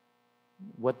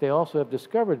 What they also have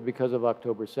discovered because of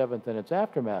October 7th and its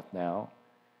aftermath now,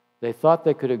 they thought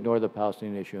they could ignore the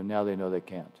Palestinian issue, and now they know they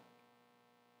can't.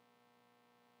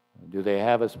 Do they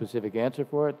have a specific answer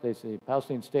for it? They say the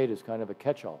Palestinian state is kind of a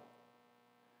catch-all.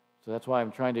 So that's why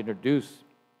I'm trying to introduce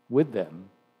with them,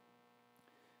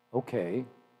 okay,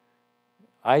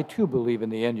 I too believe in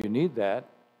the end you need that,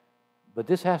 but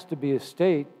this has to be a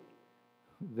state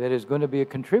that is going to be a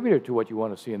contributor to what you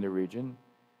want to see in the region,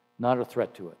 not a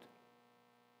threat to it.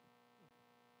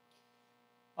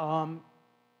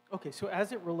 Okay, so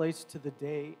as it relates to the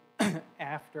day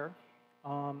after,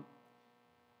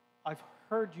 I've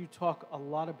heard you talk a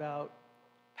lot about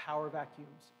power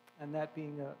vacuums and that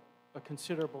being a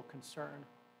considerable concern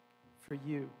for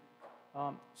you.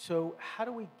 So how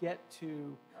do we get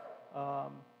to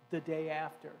the day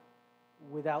after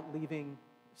without leaving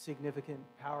significant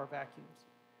power vacuums?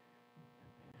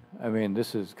 I mean,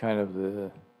 this is kind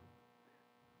of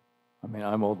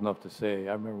I'm old enough to say,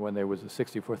 I remember when there was a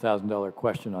 $64,000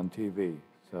 question on TV.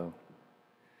 So,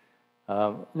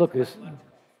 look, this,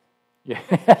 yeah,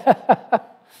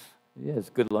 yeah,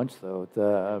 it's good lunch though.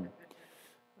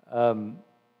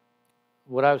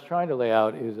 What I was trying to lay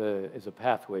out is a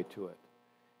pathway to it.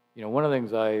 You know, one of the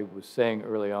things I was saying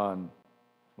early on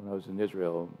when I was in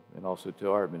Israel, and also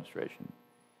to our administration,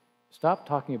 stop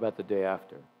talking about the day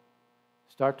after.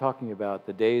 Start talking about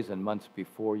the days and months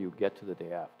before you get to the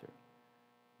day after.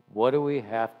 What do we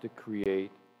have to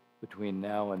create between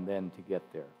now and then to get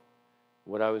there?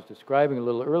 What I was describing a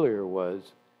little earlier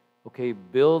was, okay,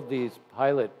 build these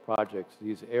pilot projects,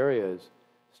 these areas,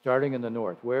 starting in the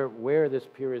north, where this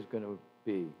pier is going to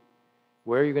be,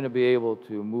 where you're going to be able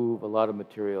to move a lot of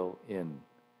material in.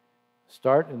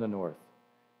 Start in the north.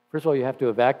 First of all, you have to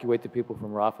evacuate the people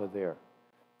from Rafah there.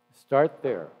 Start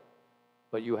there.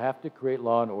 But you have to create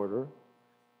law and order.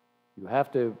 You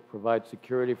have to provide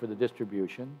security for the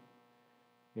distribution.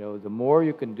 You know, the more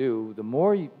you can do, the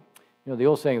more you know, the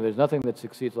old saying, there's nothing that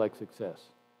succeeds like success.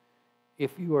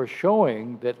 If you are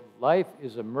showing that life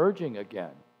is emerging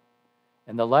again,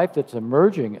 and the life that's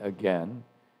emerging again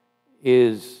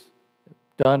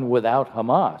done without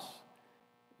Hamas,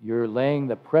 you're laying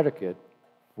the predicate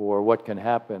for what can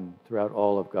happen throughout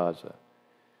all of Gaza.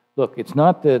 Look, it's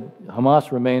not that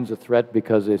Hamas remains a threat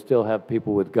because they still have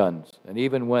people with guns. And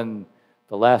even when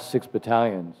the last 6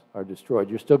 battalions are destroyed,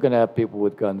 you're still going to have people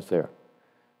with guns there.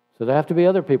 So there have to be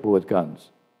other people with guns,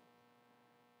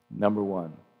 number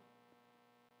one.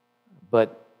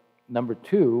 But number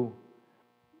two,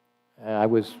 I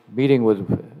was meeting with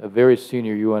a very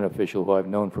senior UN official who I've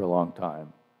known for a long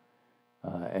time.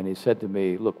 And he said to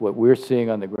me, look, what we're seeing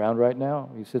on the ground right now,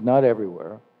 he said, not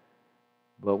everywhere,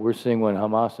 but we're seeing when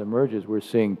Hamas emerges, we're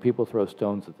seeing people throw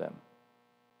stones at them.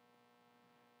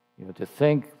 You know, to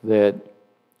think that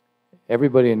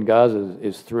everybody in Gaza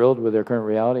is thrilled with their current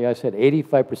reality, I said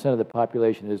 85% of the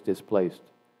population is displaced.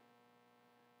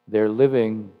 They're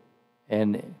living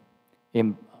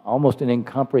in almost an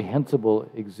incomprehensible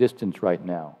existence right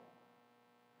now.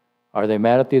 Are they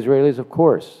mad at the Israelis? Of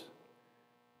course.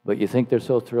 But you think they're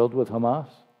so thrilled with Hamas,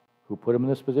 who put them in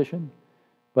this position?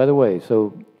 By the way,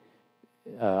 so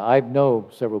I know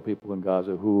several people in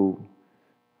Gaza who,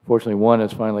 fortunately, one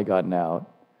has finally gotten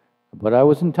out, but I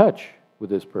was in touch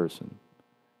with this person.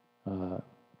 And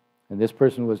this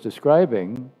person was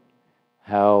describing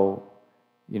how,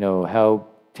 you know, how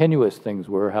tenuous things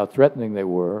were, how threatening they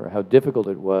were, how difficult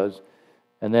it was,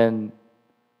 and then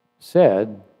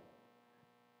said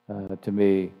to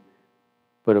me,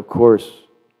 but of course,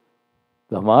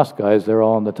 the Hamas guys, they're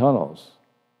all in the tunnels.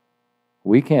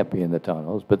 We can't be in the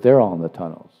tunnels, but they're all in the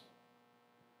tunnels.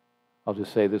 I'll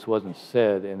just say this wasn't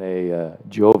said in a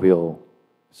jovial,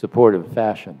 supportive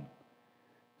fashion.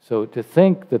 So to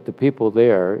think that the people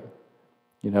there,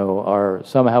 you know, are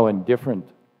somehow indifferent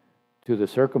to the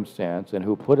circumstance and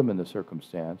who put them in the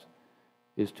circumstance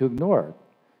is to ignore it.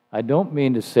 I don't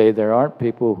mean to say there aren't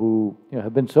people who, you know,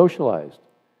 have been socialized.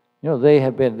 You know,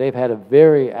 they've had a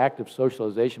very active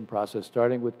socialization process,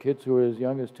 starting with kids who are as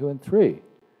young as 2 and 3.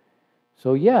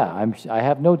 So yeah, I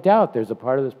have no doubt there's a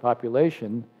part of this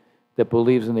population that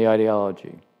believes in the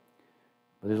ideology.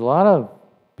 But there's a lot of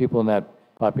people in that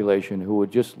population who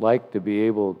would just like to be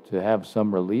able to have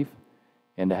some relief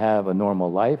and to have a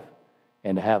normal life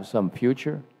and to have some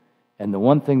future. And the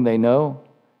one thing they know,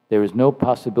 there is no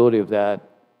possibility of that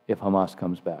if Hamas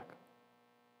comes back.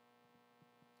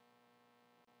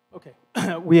 Okay,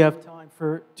 we have time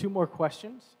for 2 more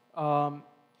questions. There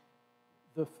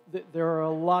are a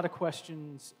lot of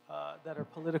questions that are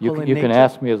political in nature. You can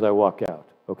ask me as I walk out,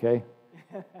 okay?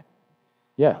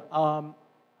 Yeah.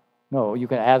 No, you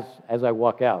can ask as I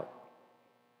walk out.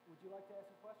 Would you like to ask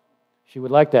a question? She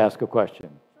would like to ask a question.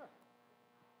 Sure.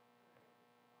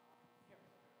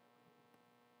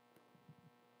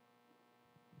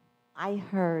 I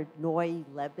heard Noy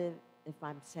Leviv, if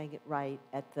I'm saying it right,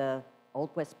 at the Old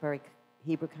Westbury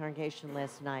Hebrew congregation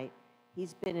last night.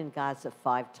 He's been in Gaza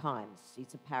 5 times.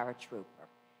 He's a paratrooper.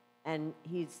 And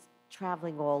he's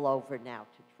traveling all over now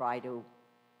to try to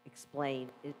explain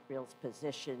Israel's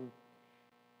position.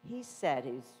 He said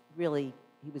he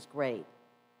was great,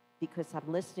 because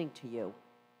I'm listening to you.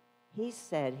 He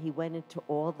said he went into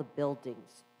all the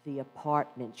buildings, the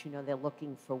apartments, you know, they're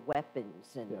looking for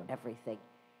weapons and everything.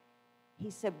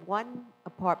 He said one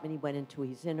apartment he went into,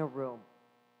 he's in a room.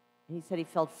 And he said he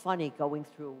felt funny going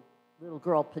through little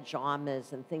girl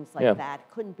pajamas and things like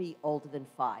that. Couldn't be older than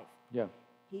 5. Yeah.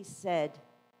 He said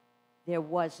there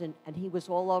wasn't, and he was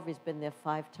all over, he's been there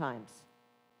 5 times.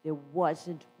 There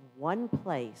wasn't one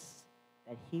place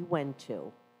that he went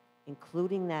to,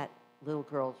 including that little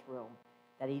girl's room,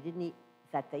 that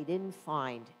they didn't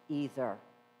find either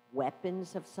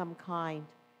weapons of some kind.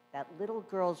 That little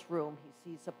girl's room, he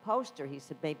sees a poster. He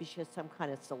said maybe she has some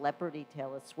kind of celebrity,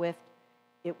 Taylor Swift.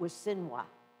 It was Sinwar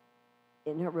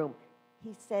in her room.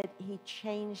 He said he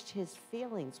changed his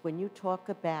feelings. When you talk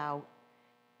about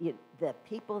the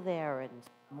people there and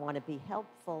want to be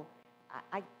helpful,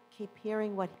 I keep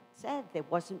hearing what he said. There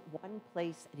wasn't one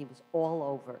place, and he was all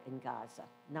over in Gaza,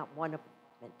 not one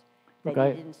apartment, that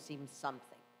he didn't seem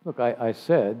something. Look, I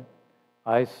said,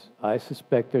 I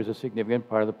suspect there's a significant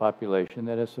part of the population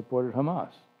that has supported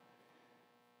Hamas.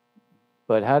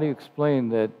 But how do you explain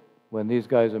that when these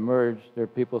guys emerge, there are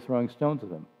people throwing stones at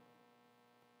them?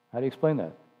 How do you explain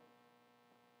that?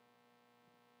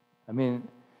 I mean,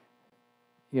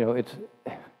 you know,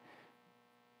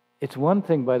 it's one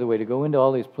thing, by the way, to go into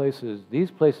all these places.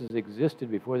 These places existed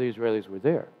before the Israelis were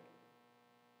there,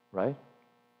 right?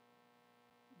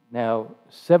 Now,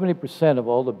 70% of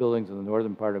all the buildings in the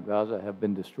northern part of Gaza have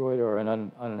been destroyed or are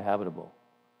uninhabitable.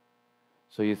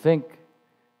 So you think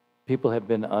people have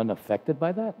been unaffected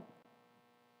by that?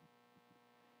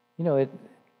 You know,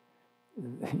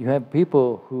 you have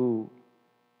people who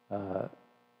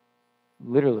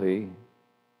literally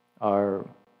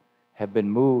have been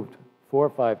moved 4 or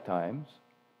 5 times.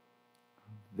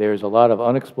 There's a lot of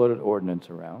unexploded ordnance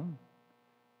around.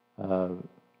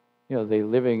 They're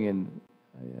living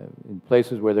in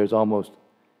places where there's almost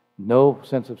no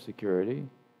sense of security.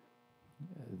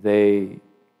 They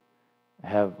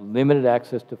have limited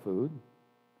access to food.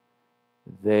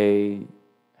 They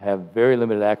have very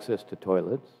limited access to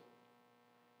toilets.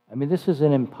 I mean, this is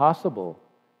an impossible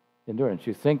endurance.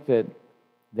 You think that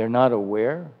they're not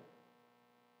aware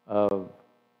of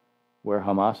where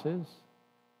Hamas is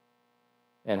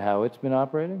and how it's been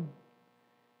operating?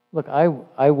 Look,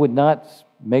 I would not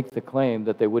make the claim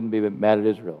that they wouldn't be mad at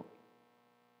Israel.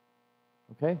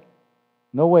 Okay?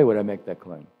 No way would I make that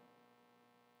claim.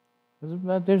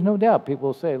 There's no doubt. People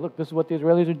will say, look, this is what the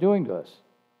Israelis are doing to us.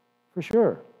 For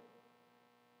sure.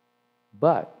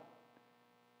 But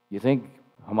you think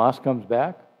Hamas comes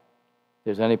back?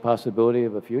 There's any possibility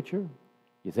of a future?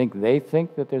 You think they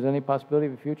think that there's any possibility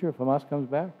of a future if Hamas comes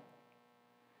back?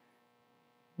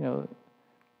 You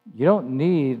don't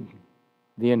need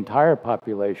the entire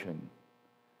population.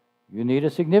 You need a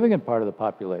significant part of the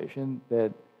population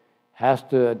that has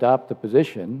to adopt the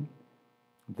position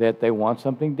that they want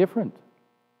something different.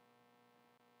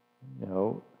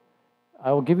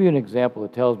 I will give you an example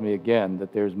that tells me again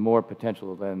that there's more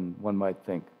potential than one might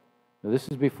think. Now, this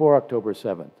is before October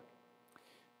 7th.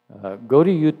 Go to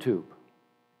YouTube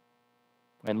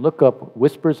and look up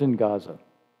Whispers in Gaza.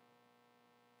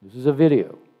 This is a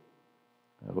video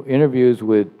of interviews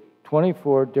with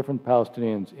 24 different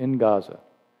Palestinians in Gaza.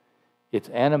 It's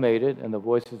animated and the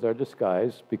voices are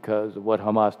disguised because of what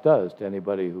Hamas does to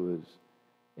anybody who is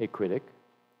a critic.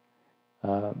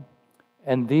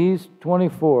 And these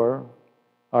 24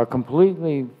 are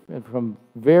completely from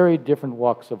very different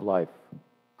walks of life,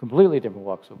 completely different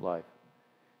walks of life.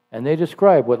 And they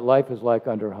describe what life is like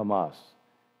under Hamas.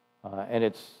 And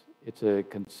it's a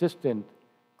consistent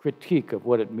critique of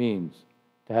what it means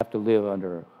to have to live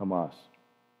under Hamas.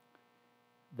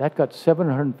 That got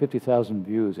 750,000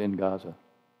 views in Gaza.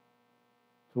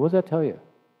 So what does that tell you?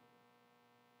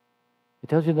 It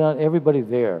tells you that not everybody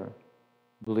there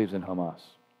believes in Hamas.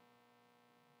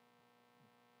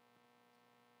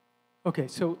 Okay,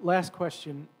 so last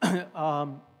question. A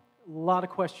lot of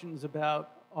questions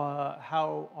about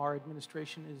how our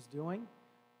administration is doing,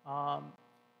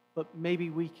 but maybe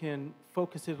we can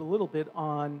focus it a little bit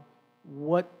on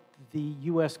what the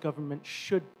U.S. government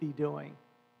should be doing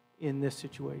in this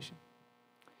situation.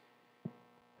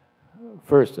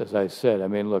 First, as I said, I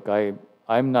mean, look,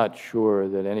 I'm not sure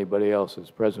that anybody else as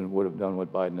president would have done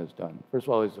what Biden has done. First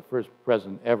of all, he's the first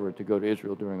president ever to go to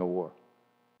Israel during a war.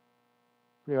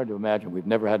 Pretty hard to imagine. We've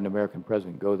never had an American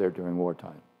president go there during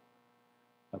wartime.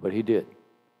 But he did.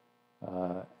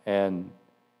 And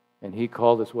he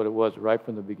called this what it was right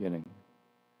from the beginning.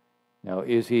 Now,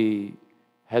 has he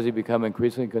become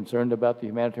increasingly concerned about the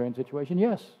humanitarian situation?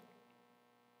 Yes.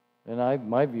 And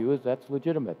my view is that's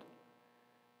legitimate.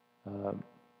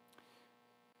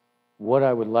 What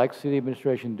I would like to see the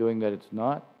administration doing that it's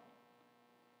not,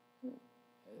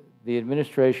 the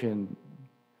administration,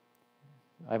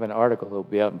 I have an article that will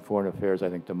be out in Foreign Affairs, I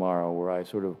think, tomorrow, where I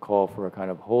sort of call for a kind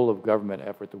of whole-of-government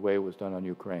effort the way it was done on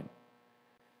Ukraine.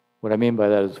 What I mean by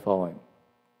that is the following.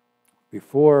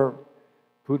 Before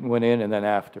Putin went in and then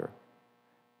after,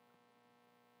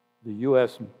 the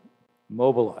U.S.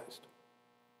 mobilized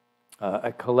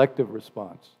a collective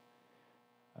response,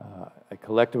 a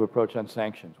collective approach on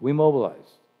sanctions. We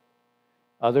mobilized.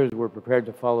 Others were prepared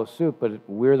to follow suit, but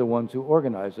we're the ones who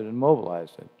organized it and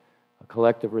mobilized it. A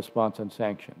collective response on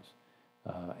sanctions,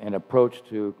 an approach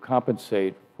to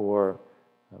compensate for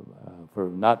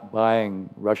not buying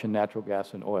Russian natural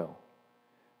gas and oil,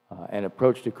 an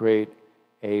approach to create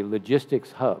a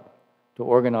logistics hub to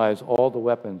organize all the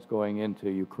weapons going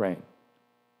into Ukraine,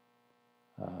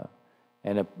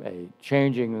 and a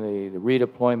changing the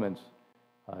redeployments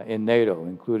in NATO,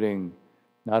 including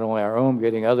not only our own,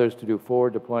 getting others to do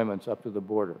forward deployments up to the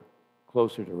border,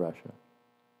 closer to Russia.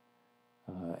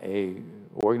 A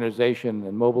organization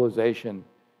and mobilization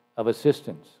of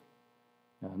assistance,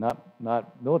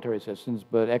 not military assistance,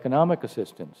 but economic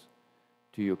assistance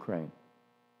to Ukraine.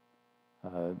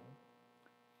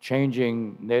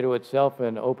 Changing NATO itself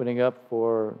and opening up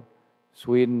for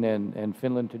Sweden and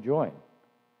Finland to join.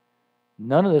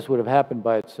 None of this would have happened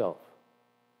by itself.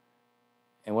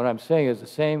 And what I'm saying is the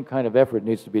same kind of effort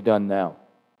needs to be done now.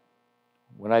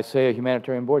 When I say a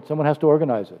humanitarian board, someone has to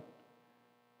organize it.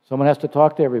 Someone has to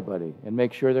talk to everybody and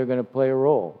make sure they're going to play a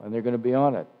role and they're going to be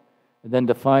on it. And then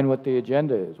define what the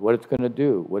agenda is, what it's going to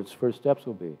do, what its first steps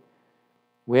will be.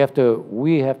 We have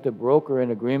to broker an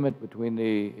agreement between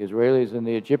the Israelis and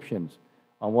the Egyptians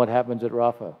on what happens at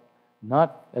Rafah,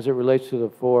 not as it relates to the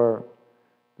 4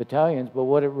 battalions, but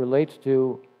what it relates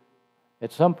to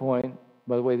at some point.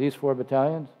 By the way, these 4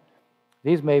 battalions,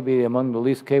 these may be among the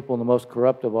least capable and the most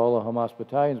corrupt of all the Hamas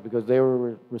battalions because they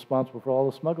were responsible for all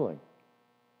the smuggling.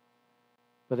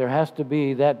 But there has to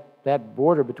be that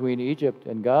border between Egypt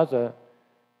and Gaza,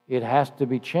 it has to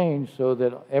be changed so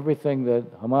that everything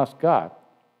that Hamas got,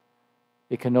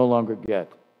 it can no longer get,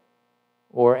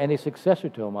 or any successor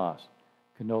to Hamas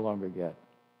can no longer get.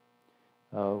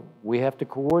 We have to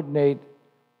coordinate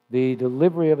the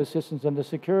delivery of assistance and the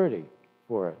security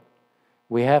for it.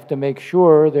 We have to make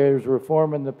sure there's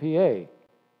reform in the PA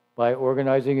by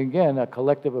organizing, again, a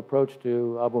collective approach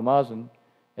to Abu Mazen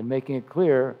and making it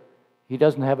clear he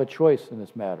doesn't have a choice in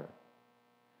this matter.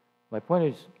 My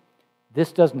point is,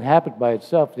 this doesn't happen by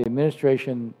itself. The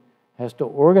administration has to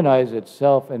organize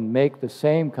itself and make the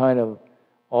same kind of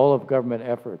all-of-government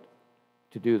effort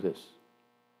to do this.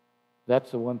 That's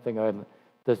the one thing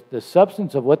the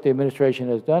substance of what the administration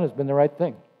has done has been the right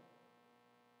thing.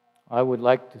 I would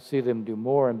like to see them do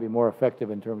more and be more effective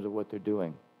in terms of what they're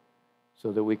doing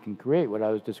so that we can create what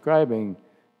I was describing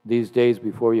these days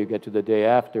before you get to the day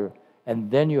after,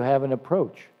 and then you have an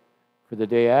approach for the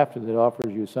day after that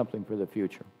offers you something for the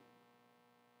future.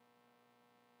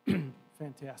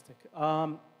 Fantastic.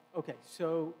 Okay,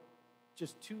 so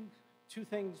just two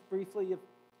things briefly.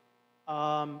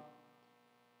 The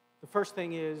first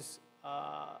thing is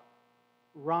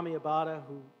Rami Abada,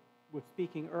 who was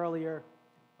speaking earlier.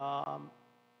 I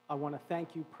want to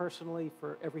thank you personally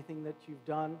for everything that you've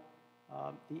done.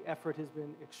 The effort has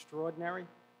been extraordinary.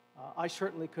 I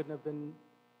certainly couldn't have been.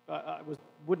 I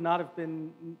would not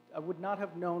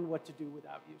have known what to do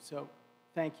without you. So,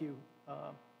 thank you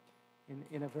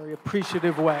in a very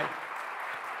appreciative way.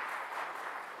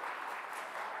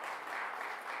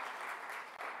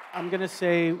 I'm going to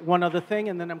say one other thing,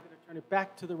 and then I'm going to turn it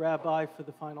back to the rabbi for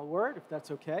the final word, if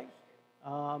that's okay.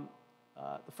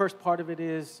 The first part of it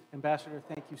is, Ambassador,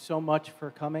 thank you so much for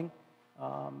coming.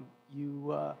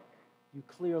 You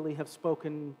clearly have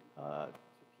spoken to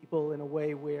people in a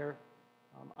way where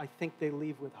I think they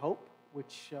leave with hope,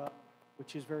 which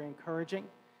is very encouraging.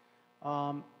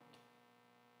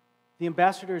 The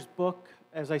ambassador's book,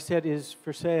 as I said, is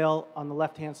for sale on the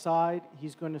left-hand side.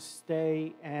 He's going to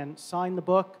stay and sign the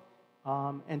book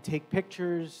and take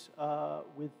pictures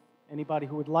with anybody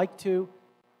who would like to.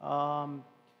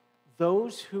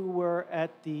 Those who were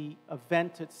at the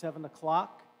event at 7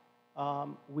 o'clock,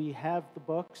 we have the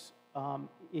books.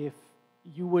 If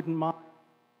you wouldn't mind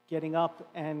getting up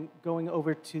and going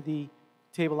over to the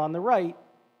table on the right,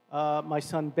 my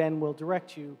son Ben will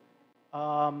direct you.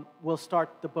 We'll start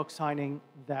the book signing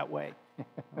that way.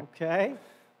 Okay?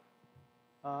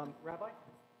 Rabbi?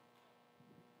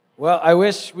 Well, I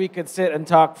wish we could sit and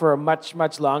talk for much,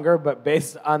 much longer, but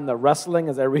based on the rustling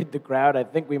as I read the crowd, I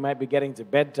think we might be getting to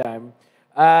bedtime.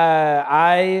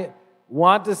 I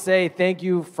want to say thank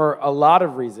you for a lot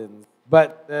of reasons,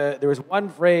 but there was one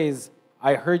phrase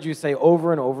I heard you say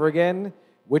over and over again,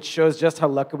 which shows just how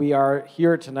lucky we are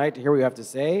here tonight to hear what you have to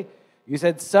say. You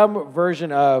said some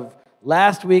version of,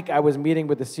 last week I was meeting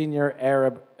with a senior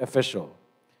Arab official.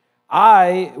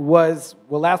 Last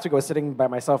week I was sitting by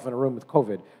myself in a room with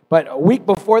COVID. But a week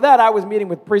before that, I was meeting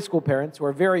with preschool parents who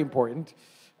are very important.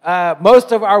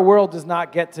 Most of our world does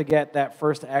not get that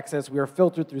first access. We are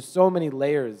filtered through so many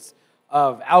layers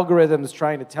of algorithms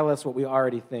trying to tell us what we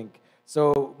already think.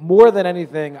 So more than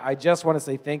anything, I just want to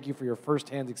say thank you for your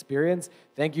firsthand experience.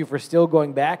 Thank you for still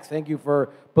going back. Thank you for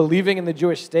believing in the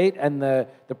Jewish state and the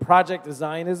project of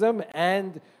Zionism.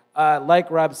 And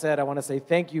like Rob said, I want to say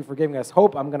thank you for giving us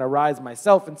hope. I'm going to rise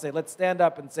myself and say, let's stand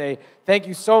up and say thank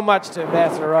you so much to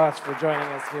Ambassador Ross for joining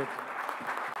us here tonight.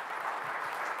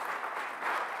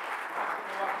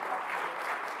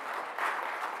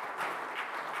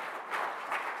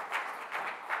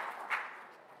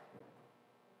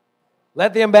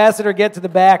 Let the ambassador get to the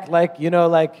back, like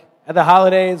at the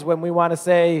holidays when we want to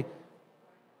say,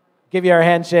 give you our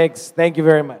handshakes. Thank you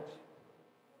very much.